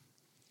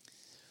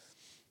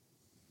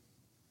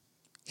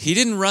 He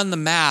didn't run the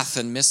math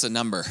and miss a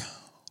number.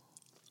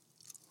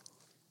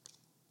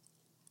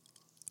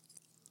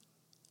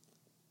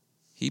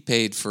 He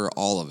paid for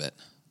all of it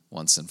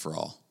once and for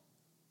all.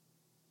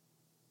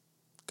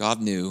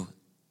 God knew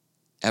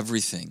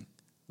everything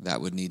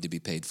that would need to be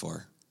paid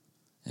for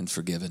and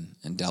forgiven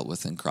and dealt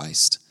with in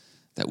Christ,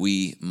 that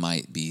we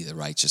might be the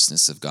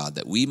righteousness of God,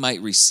 that we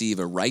might receive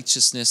a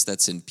righteousness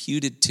that's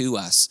imputed to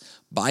us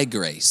by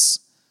grace.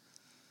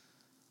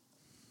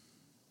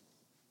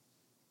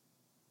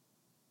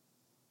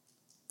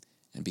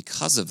 And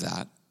because of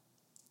that,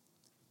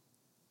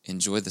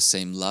 enjoy the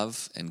same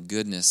love and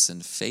goodness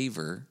and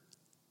favor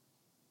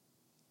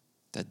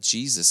that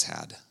Jesus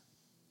had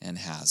and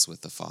has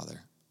with the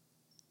Father.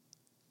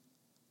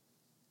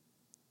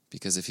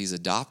 Because if he's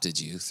adopted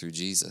you through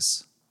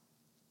Jesus,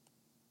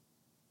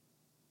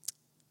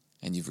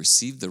 and you've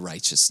received the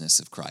righteousness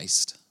of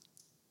Christ,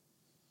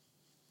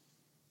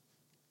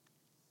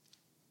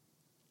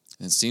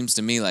 and it seems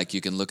to me like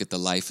you can look at the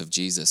life of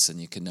Jesus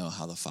and you can know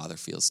how the Father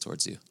feels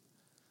towards you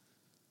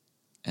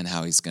and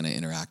how he's going to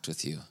interact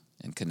with you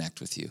and connect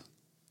with you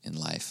in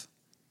life.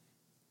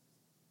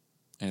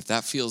 And if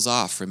that feels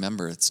off,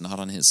 remember, it's not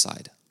on his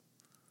side.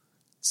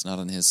 It's not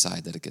on his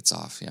side that it gets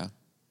off, yeah?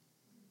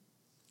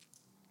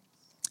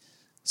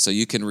 So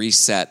you can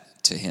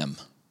reset to him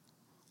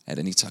at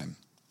any time.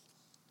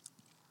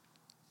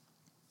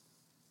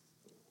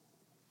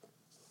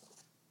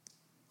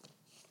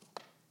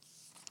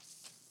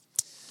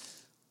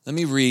 Let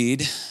me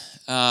read.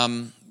 We're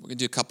going to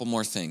do a couple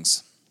more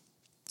things.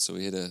 So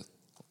we hit a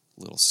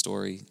little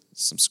story,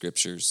 some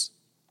scriptures,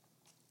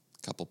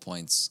 a couple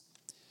points.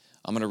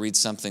 I'm going to read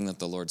something that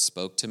the Lord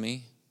spoke to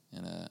me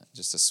in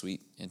just a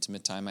sweet,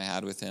 intimate time I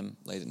had with him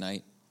late at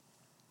night.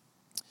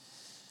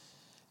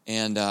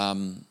 And then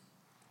I'm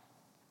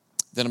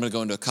going to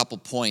go into a couple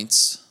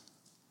points,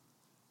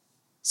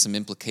 some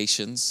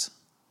implications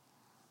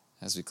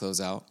as we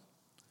close out.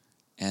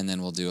 And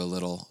then we'll do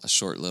a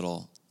short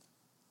little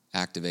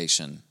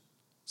activation,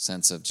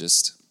 sense of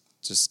just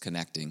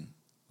connecting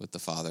with the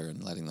Father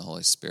and letting the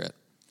Holy Spirit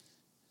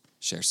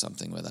share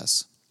something with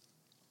us.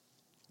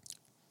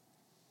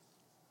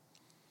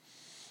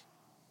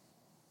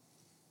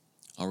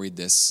 I'll read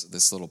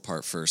this little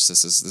part first.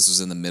 This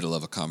was in the middle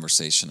of a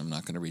conversation. I'm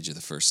not going to read you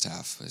the first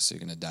half, so you're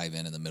going to dive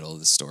in the middle of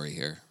the story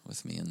here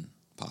with me and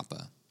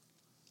Papa.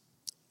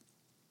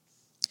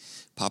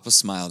 Papa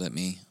smiled at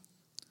me,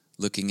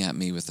 looking at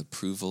me with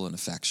approval and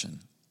affection.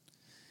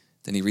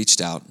 Then he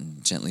reached out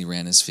and gently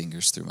ran his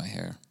fingers through my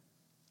hair.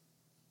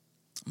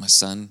 My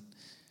son,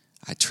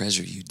 I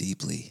treasure you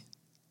deeply,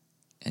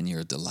 and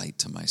you're a delight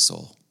to my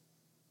soul.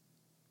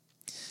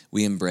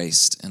 We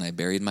embraced, and I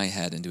buried my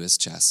head into his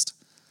chest,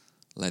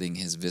 letting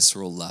his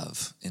visceral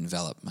love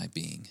envelop my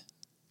being.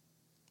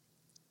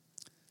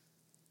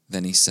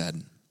 Then he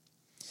said,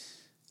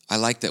 I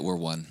like that we're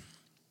one.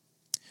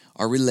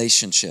 Our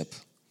relationship,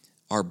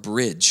 our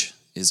bridge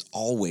is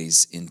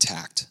always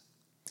intact.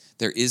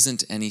 There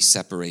isn't any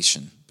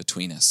separation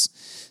between us.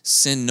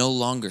 Sin no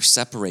longer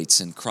separates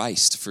in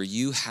Christ, for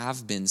you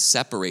have been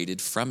separated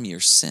from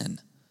your sin.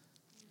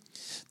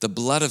 The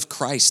blood of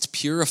Christ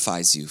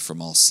purifies you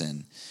from all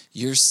sin.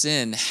 Your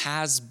sin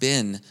has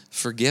been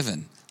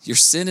forgiven. Your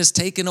sin is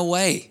taken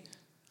away.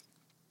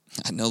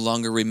 I no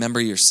longer remember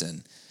your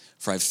sin,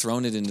 for I've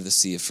thrown it into the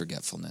sea of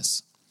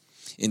forgetfulness.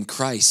 In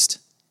Christ,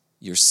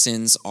 your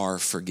sins are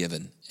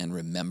forgiven and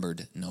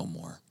remembered no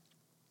more.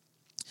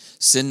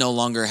 Sin no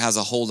longer has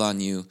a hold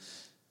on you,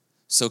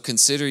 so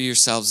consider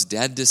yourselves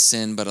dead to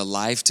sin, but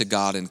alive to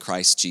God in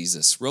Christ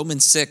Jesus.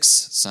 Romans 6,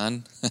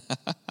 son.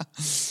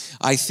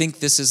 I think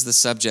this is the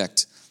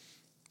subject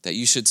that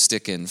you should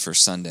stick in for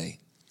Sunday.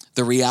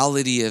 The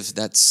reality of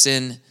that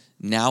sin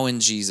now in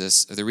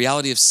Jesus, or the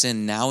reality of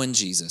sin now in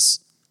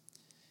Jesus,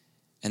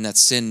 and that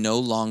sin no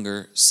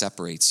longer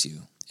separates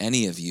you,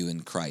 any of you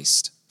in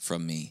Christ,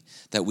 from me,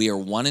 that we are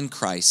one in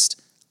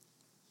Christ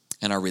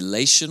and our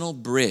relational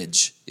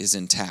bridge is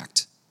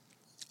intact.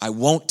 I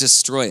won't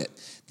destroy it.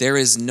 There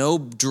is no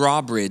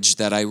drawbridge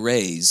that I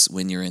raise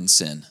when you're in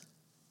sin.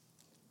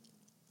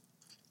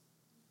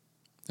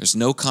 There's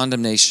no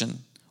condemnation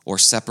or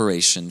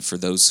separation for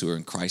those who are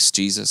in Christ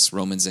Jesus,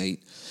 Romans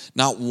 8.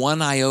 Not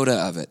one iota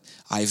of it.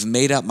 I've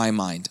made up my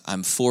mind.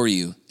 I'm for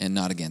you and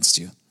not against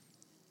you.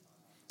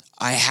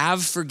 I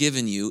have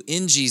forgiven you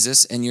in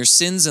Jesus, and your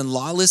sins and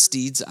lawless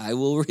deeds I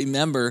will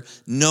remember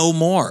no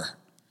more.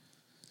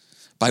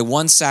 By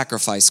one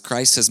sacrifice,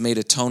 Christ has made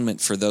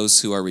atonement for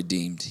those who are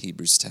redeemed,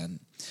 Hebrews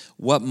 10.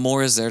 What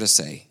more is there to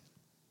say?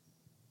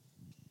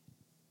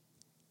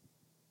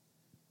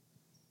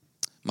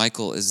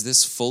 Michael, is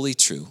this fully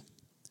true,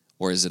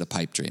 or is it a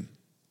pipe dream?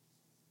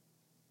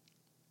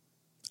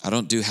 I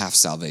don't do half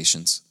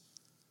salvations.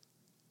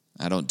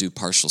 I don't do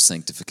partial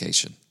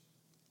sanctification.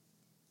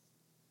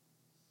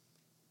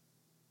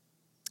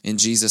 In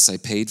Jesus, I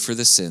paid for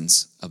the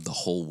sins of the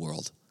whole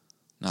world,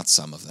 not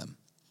some of them.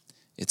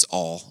 It's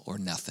all or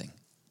nothing.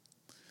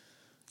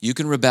 You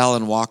can rebel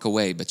and walk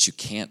away, but you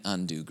can't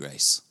undo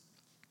grace.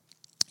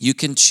 You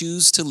can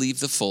choose to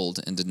leave the fold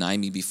and deny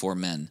me before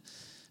men,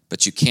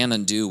 but you can't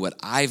undo what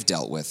I've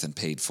dealt with and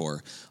paid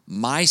for.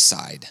 My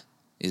side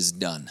is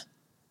done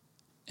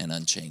and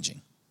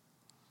unchanging.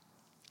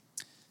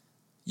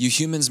 You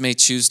humans may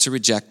choose to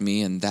reject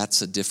me, and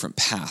that's a different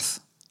path.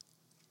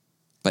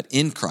 But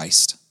in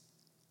Christ,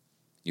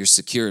 you're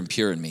secure and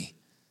pure in me,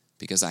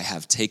 because I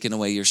have taken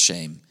away your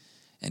shame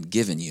and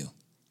given you,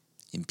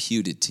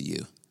 imputed to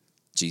you,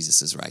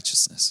 Jesus'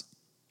 righteousness.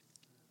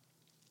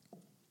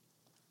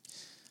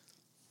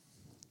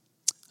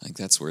 I think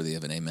that's worthy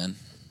of an amen.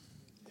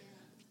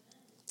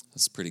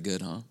 That's pretty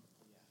good, huh?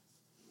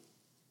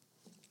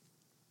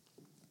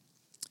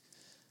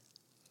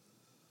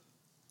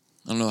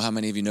 I don't know how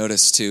many of you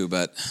noticed too,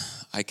 but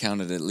I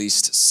counted at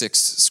least 6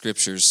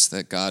 scriptures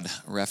that God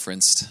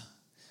referenced,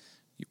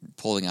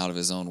 pulling out of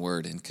his own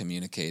word and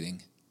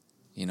communicating,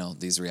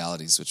 these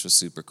realities, which was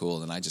super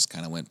cool. And I just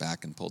kind of went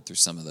back and pulled through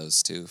some of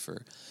those too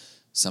for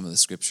some of the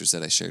scriptures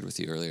that I shared with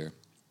you earlier.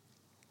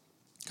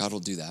 God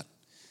will do that.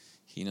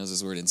 He knows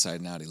his word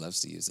inside and out. He loves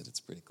to use it. It's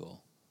pretty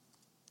cool.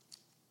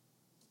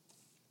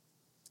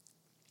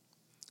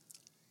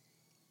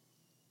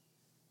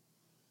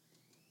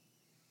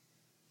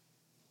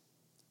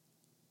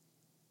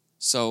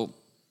 So,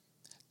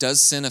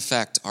 does sin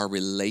affect our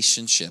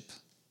relationship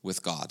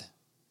with God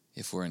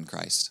if we're in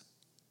Christ?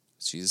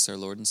 Jesus, our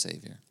Lord and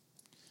Savior.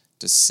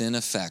 Does sin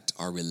affect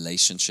our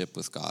relationship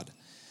with God?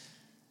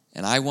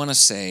 And I want to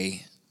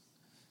say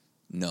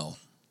no.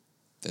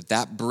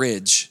 That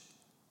bridge,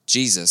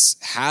 Jesus,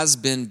 has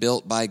been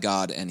built by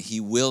God, and he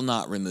will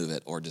not remove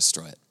it or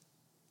destroy it.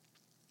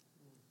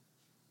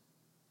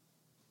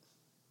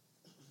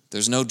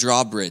 There's no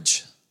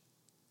drawbridge.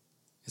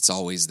 It's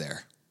always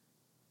there.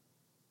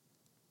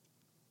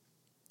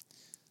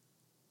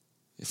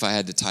 If I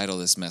had to title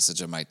this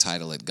message, I might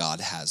title it, God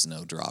Has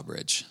No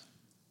Drawbridge.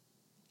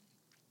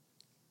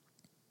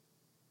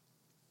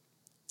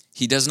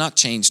 He does not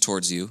change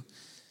towards you.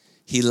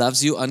 He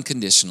loves you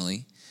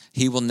unconditionally.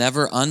 He will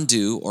never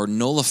undo or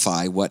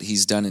nullify what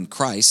he's done in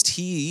Christ.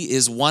 He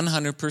is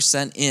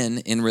 100%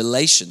 in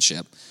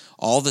relationship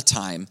all the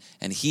time,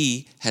 and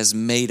he has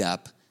made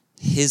up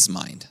his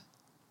mind.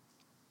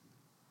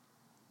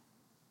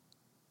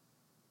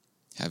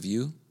 Have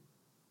you?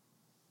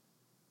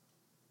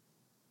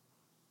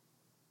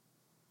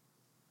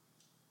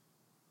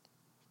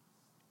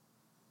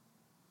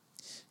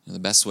 The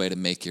best way to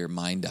make your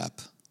mind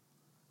up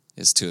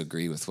is to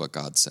agree with what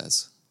God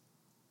says.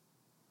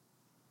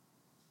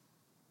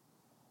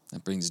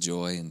 That brings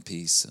joy and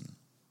peace and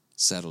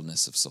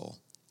settledness of soul.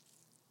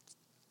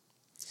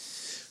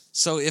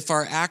 So if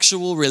our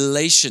actual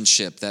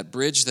relationship, that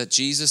bridge that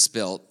Jesus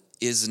built,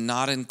 is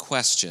not in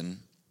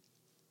question,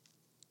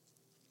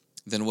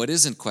 then what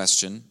is in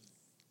question,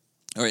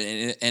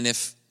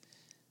 if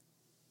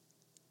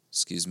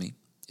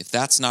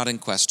that's not in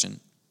question,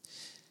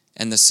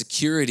 and the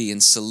security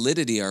and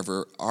solidity of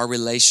our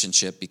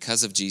relationship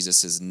because of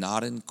Jesus is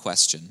not in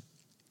question,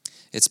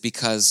 it's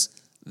because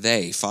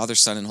they, Father,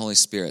 Son, and Holy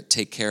Spirit,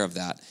 take care of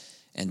that,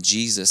 and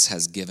Jesus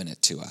has given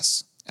it to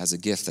us as a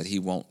gift that he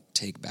won't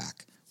take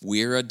back.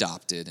 We're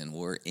adopted and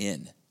we're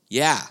in.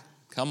 Yeah,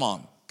 come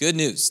on. Good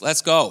news.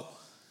 Let's go.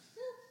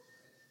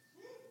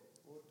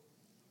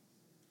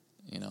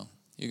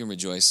 You can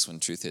rejoice when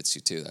truth hits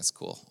you too. That's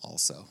cool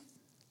also.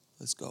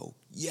 Let's go.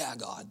 Yeah,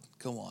 God,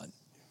 come on.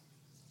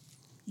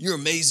 You're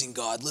amazing,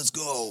 God. Let's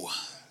go.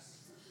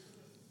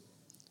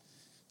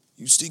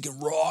 You stinking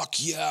rock.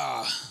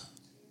 Yeah.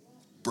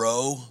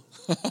 Bro.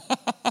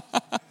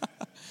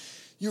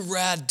 You're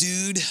rad,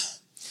 dude.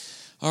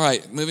 All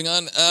right, moving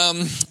on.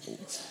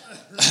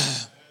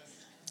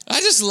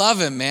 I just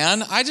love him,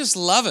 man. I just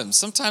love him.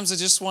 Sometimes I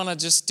just want to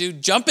just do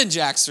jumping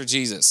jacks for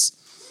Jesus.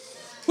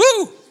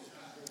 Woo!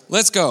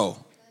 Let's go.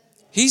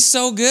 He's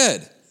so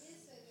good.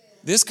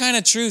 This kind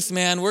of truth,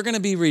 man, we're going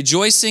to be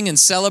rejoicing and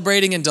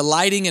celebrating and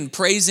delighting and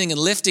praising and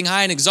lifting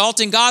high and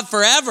exalting God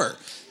forever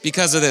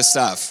because of this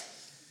stuff.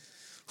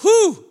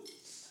 Whew.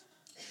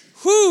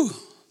 Whew.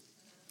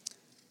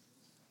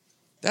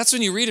 That's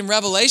when you read in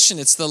Revelation,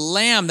 it's the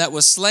Lamb that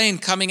was slain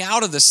coming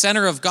out of the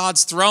center of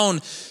God's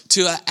throne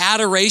to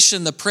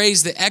adoration, the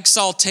praise, the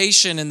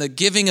exaltation, and the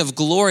giving of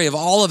glory of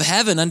all of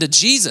heaven unto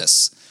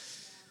Jesus.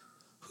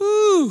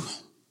 Whew.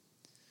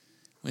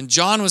 When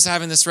John was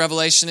having this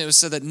revelation, it was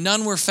said that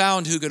none were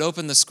found who could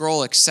open the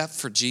scroll except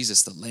for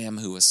Jesus, the Lamb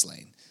who was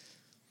slain.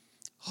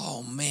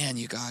 Oh man,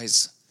 you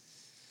guys.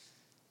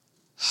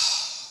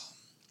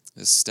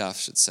 This stuff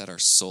should set our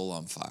soul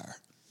on fire.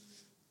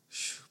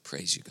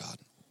 Praise you, God.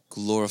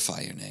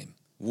 Glorify your name.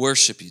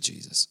 Worship you,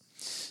 Jesus.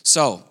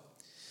 So,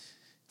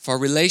 if our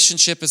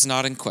relationship is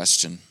not in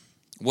question,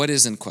 what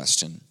is in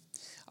question?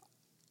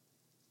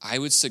 I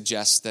would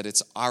suggest that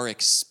it's our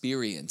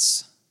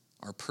experience,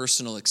 our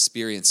personal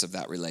experience of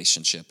that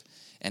relationship,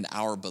 and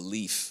our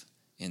belief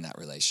in that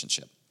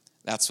relationship.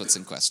 That's what's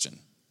in question.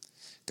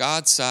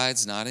 God's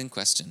side's not in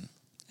question.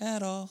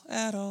 At all,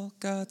 at all.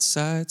 God's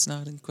side's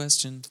not in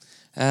question.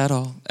 At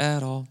all,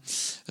 at all.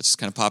 That just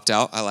kind of popped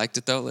out. I liked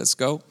it though. Let's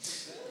go.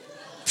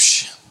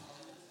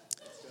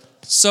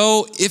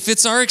 So if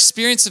it's our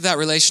experience of that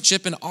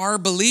relationship and our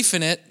belief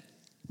in it,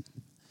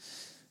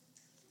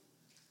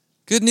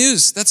 good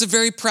news. That's a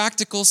very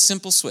practical,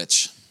 simple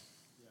switch.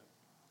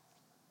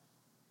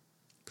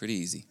 Pretty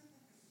easy.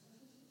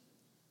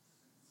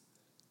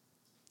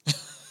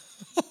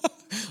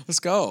 Let's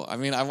go. I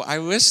mean, I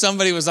wish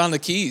somebody was on the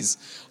keys.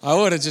 I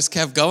would have just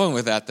kept going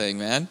with that thing,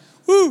 man.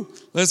 Woo!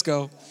 Let's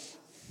go.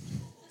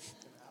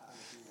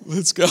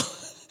 Let's go.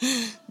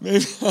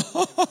 Maybe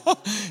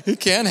it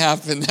can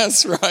happen.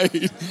 That's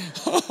right.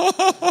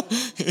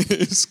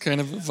 It's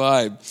kind of a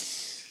vibe.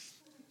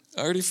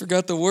 I already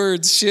forgot the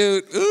words.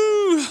 Shoot.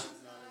 Ooh.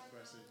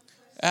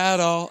 At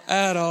all,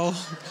 at all.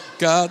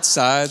 God's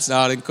side's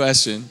not in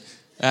question.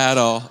 At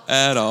all,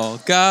 at all.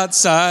 God's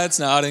side's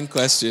not in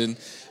question.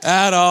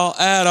 At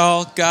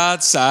all,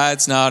 God's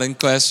side's not in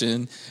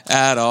question.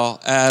 At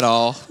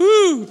all.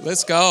 Woo,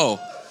 let's go.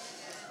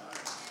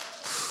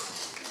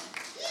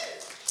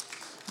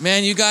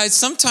 Man, you guys,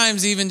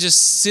 sometimes even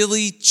just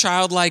silly,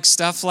 childlike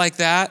stuff like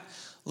that,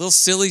 little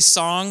silly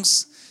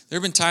songs. There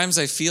have been times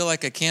I feel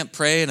like I can't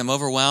pray and I'm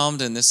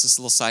overwhelmed, and this is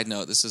a little side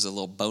note. This is a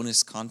little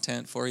bonus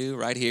content for you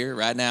right here,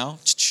 right now.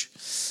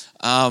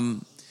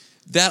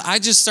 That I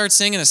just start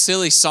singing a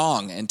silly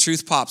song and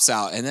truth pops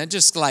out, and then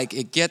just like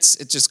it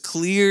just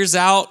clears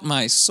out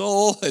my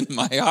soul and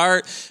my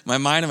heart, my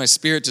mind and my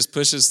spirit just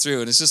pushes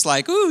through, and it's just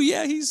like, ooh,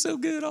 yeah, he's so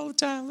good all the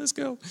time. Let's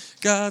go.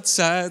 God's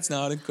side's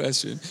not in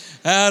question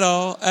at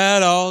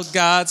all.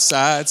 God's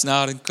side's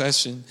not in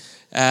question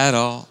at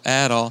all.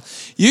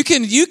 You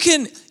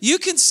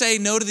can say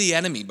no to the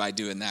enemy by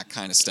doing that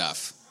kind of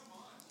stuff.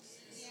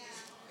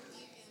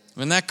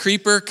 When that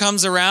creeper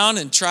comes around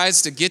and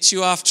tries to get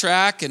you off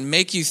track and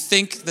make you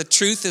think the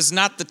truth is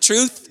not the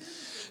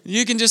truth,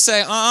 you can just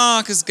say,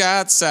 because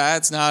God's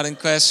side's not in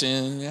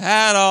question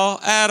at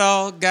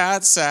all.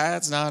 God's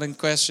side's not in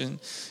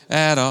question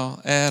at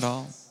all.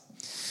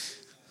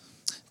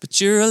 But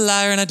you're a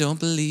liar and I don't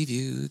believe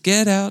you.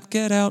 Get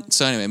out.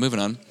 So anyway, moving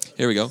on.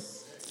 Here we go.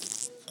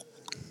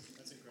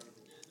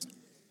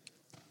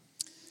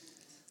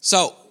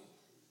 So,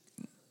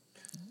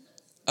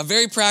 a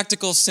very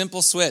practical,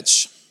 simple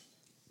switch.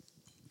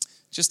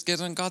 Just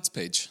get on God's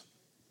page.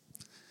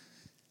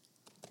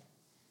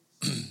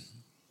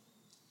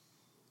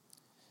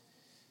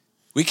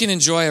 We can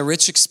enjoy a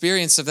rich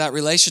experience of that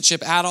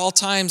relationship at all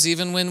times,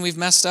 even when we've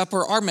messed up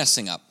or are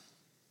messing up.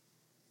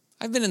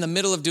 I've been in the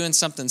middle of doing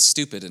something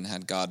stupid and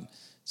had God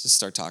just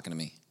start talking to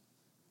me.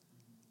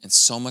 And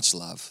so much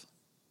love,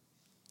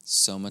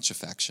 so much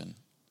affection,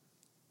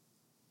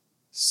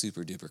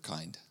 super duper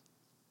kind.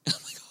 I'm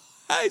like,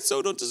 I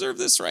so don't deserve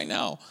this right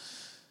now.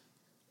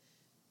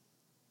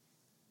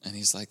 And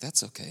he's like,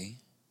 that's okay.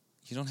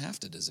 You don't have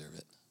to deserve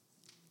it.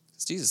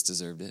 Because Jesus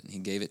deserved it, and he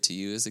gave it to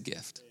you as a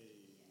gift.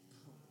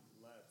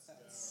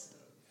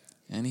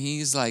 And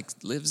he's like,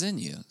 lives in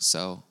you.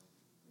 So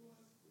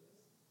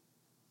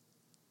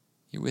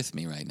you're with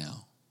me right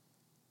now.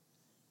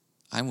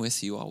 I'm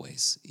with you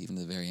always, even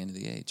to the very end of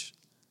the age.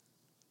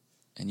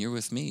 And you're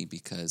with me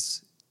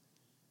because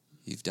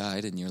you've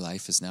died and your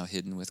life is now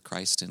hidden with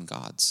Christ in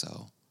God.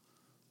 So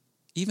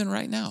even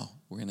right now,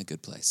 we're in a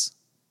good place.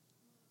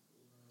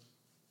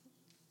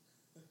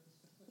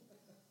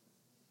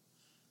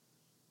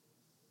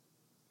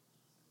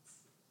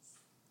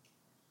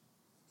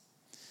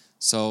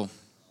 So,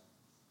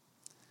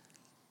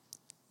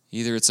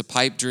 either it's a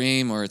pipe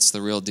dream or it's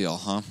the real deal,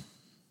 huh?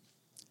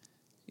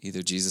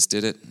 Either Jesus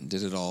did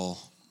it all,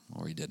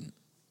 or he didn't.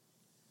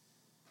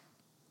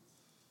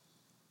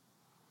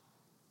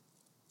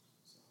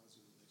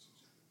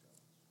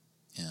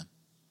 Yeah.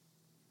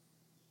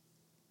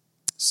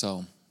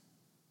 So,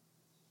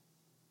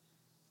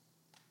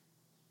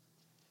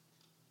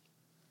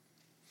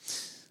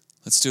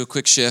 let's do a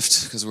quick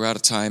shift because we're out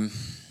of time.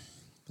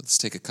 Let's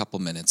take a couple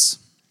minutes.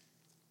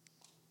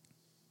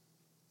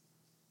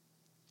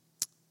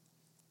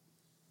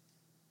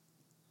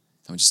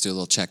 we just do a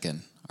little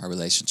check-in, our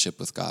relationship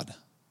with God.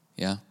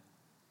 Yeah?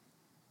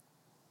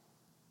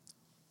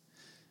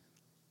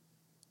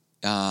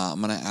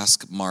 I'm going to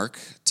ask Mark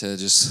to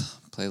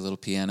just play a little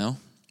piano.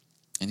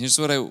 And here's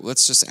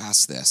let's just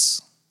ask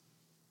this.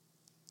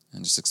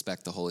 And just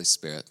expect the Holy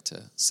Spirit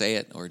to say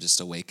it or just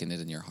awaken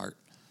it in your heart.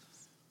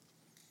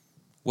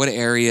 What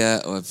area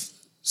of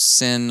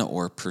sin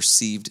or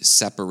perceived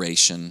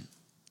separation,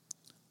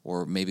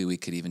 or maybe we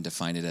could even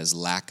define it as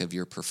lack of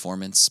your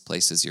performance,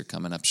 places you're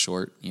coming up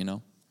short,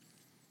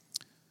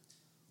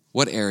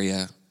 What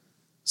area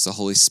does the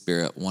Holy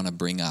Spirit want to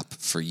bring up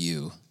for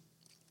you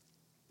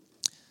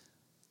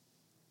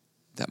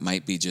that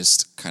might be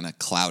just kind of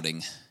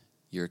clouding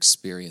your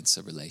experience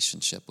of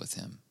relationship with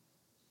him?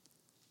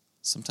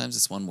 Sometimes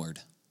it's one word.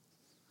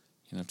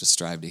 You don't have to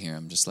strive to hear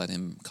him. Just let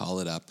him call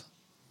it up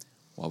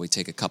while we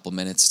take a couple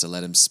minutes to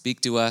let him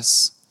speak to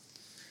us.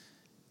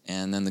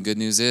 And then the good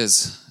news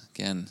is,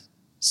 again,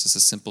 it's just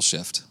a simple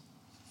shift.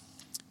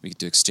 We get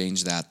to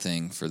exchange that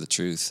thing for the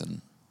truth,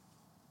 and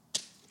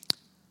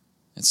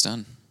it's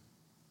done.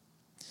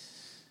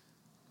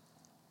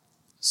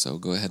 So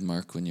go ahead,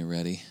 Mark, when you're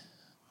ready.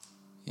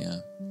 Yeah.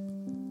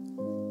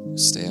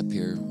 Stay up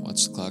here,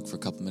 watch the clock for a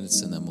couple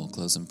minutes, and then we'll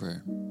close in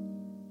prayer.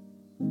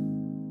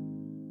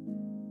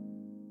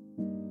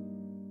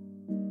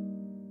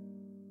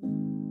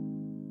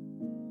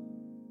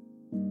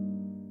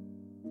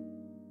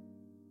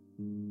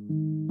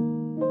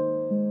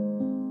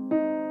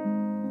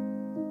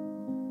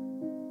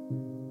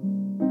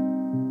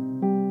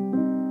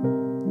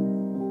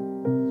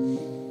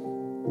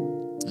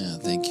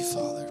 Thank you,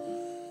 Father.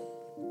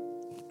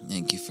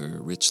 Thank you for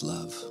rich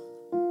love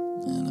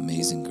and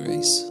amazing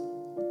grace.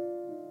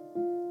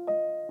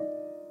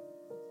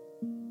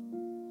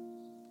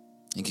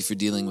 Thank you for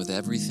dealing with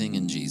everything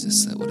in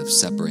Jesus that would have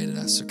separated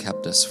us or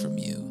kept us from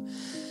you,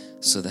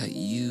 so that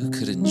you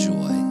could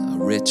enjoy a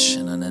rich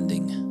and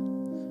unending,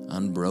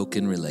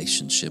 unbroken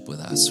relationship with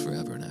us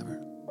forever and ever.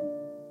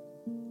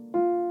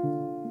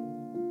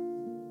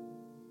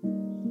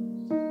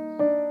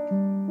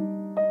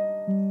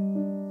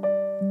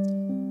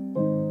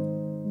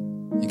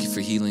 Thank you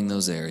for healing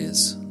those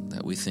areas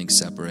that we think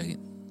separate,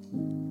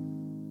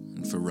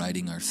 and for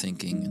righting our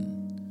thinking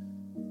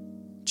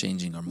and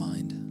changing our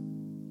mind.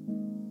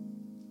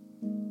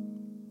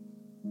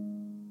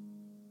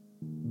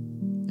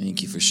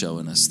 Thank you for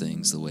showing us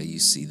things the way you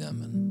see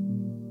them and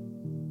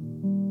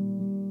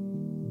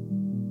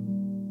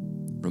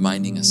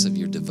reminding us of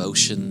your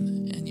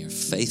devotion and your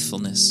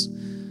faithfulness,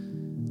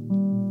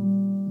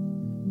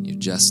 your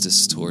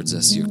justice towards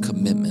us, your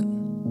commitment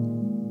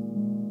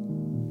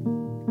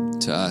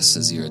to us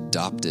as your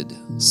adopted,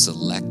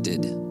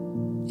 selected,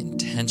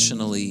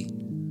 intentionally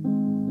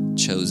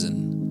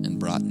chosen and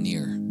brought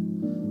near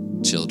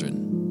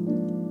children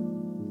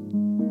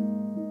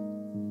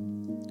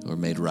who are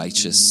made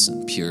righteous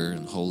and pure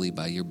and holy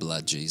by your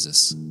blood,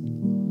 Jesus. And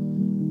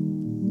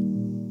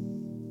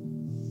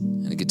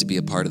to get to be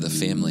a part of the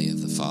family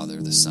of the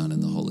Father, the Son,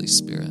 and the Holy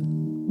Spirit.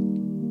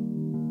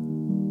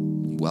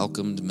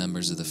 Welcomed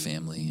members of the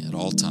family at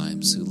all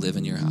times who live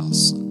in your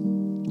house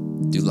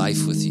and do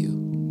life with you.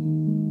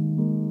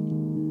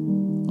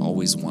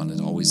 Always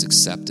wanted, always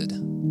accepted.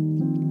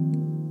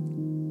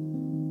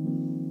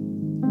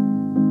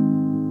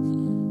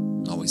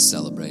 Always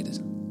celebrated.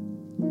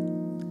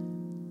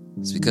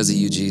 It's because of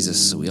you,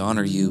 Jesus. We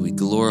honor you, we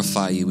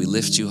glorify you, we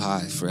lift you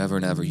high forever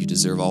and ever. You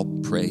deserve all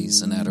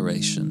praise and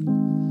adoration.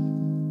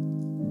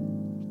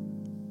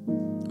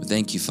 We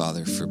thank you,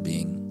 Father, for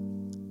being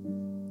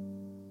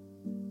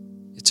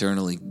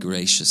eternally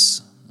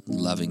gracious,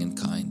 loving, and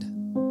kind.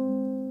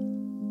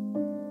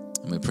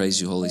 And we praise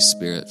you, Holy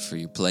Spirit, for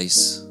your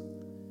place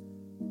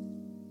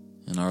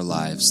in our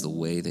lives, the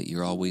way that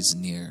you're always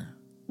near.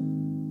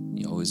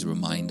 You always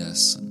remind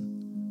us and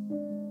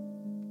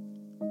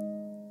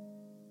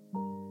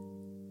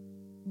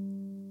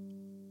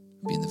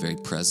be in the very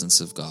presence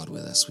of God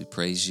with us. We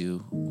praise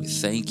you. We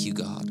thank you,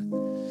 God.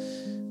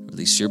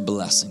 Release your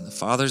blessing, the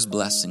Father's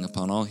blessing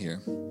upon all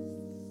here.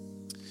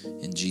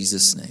 In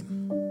Jesus' name.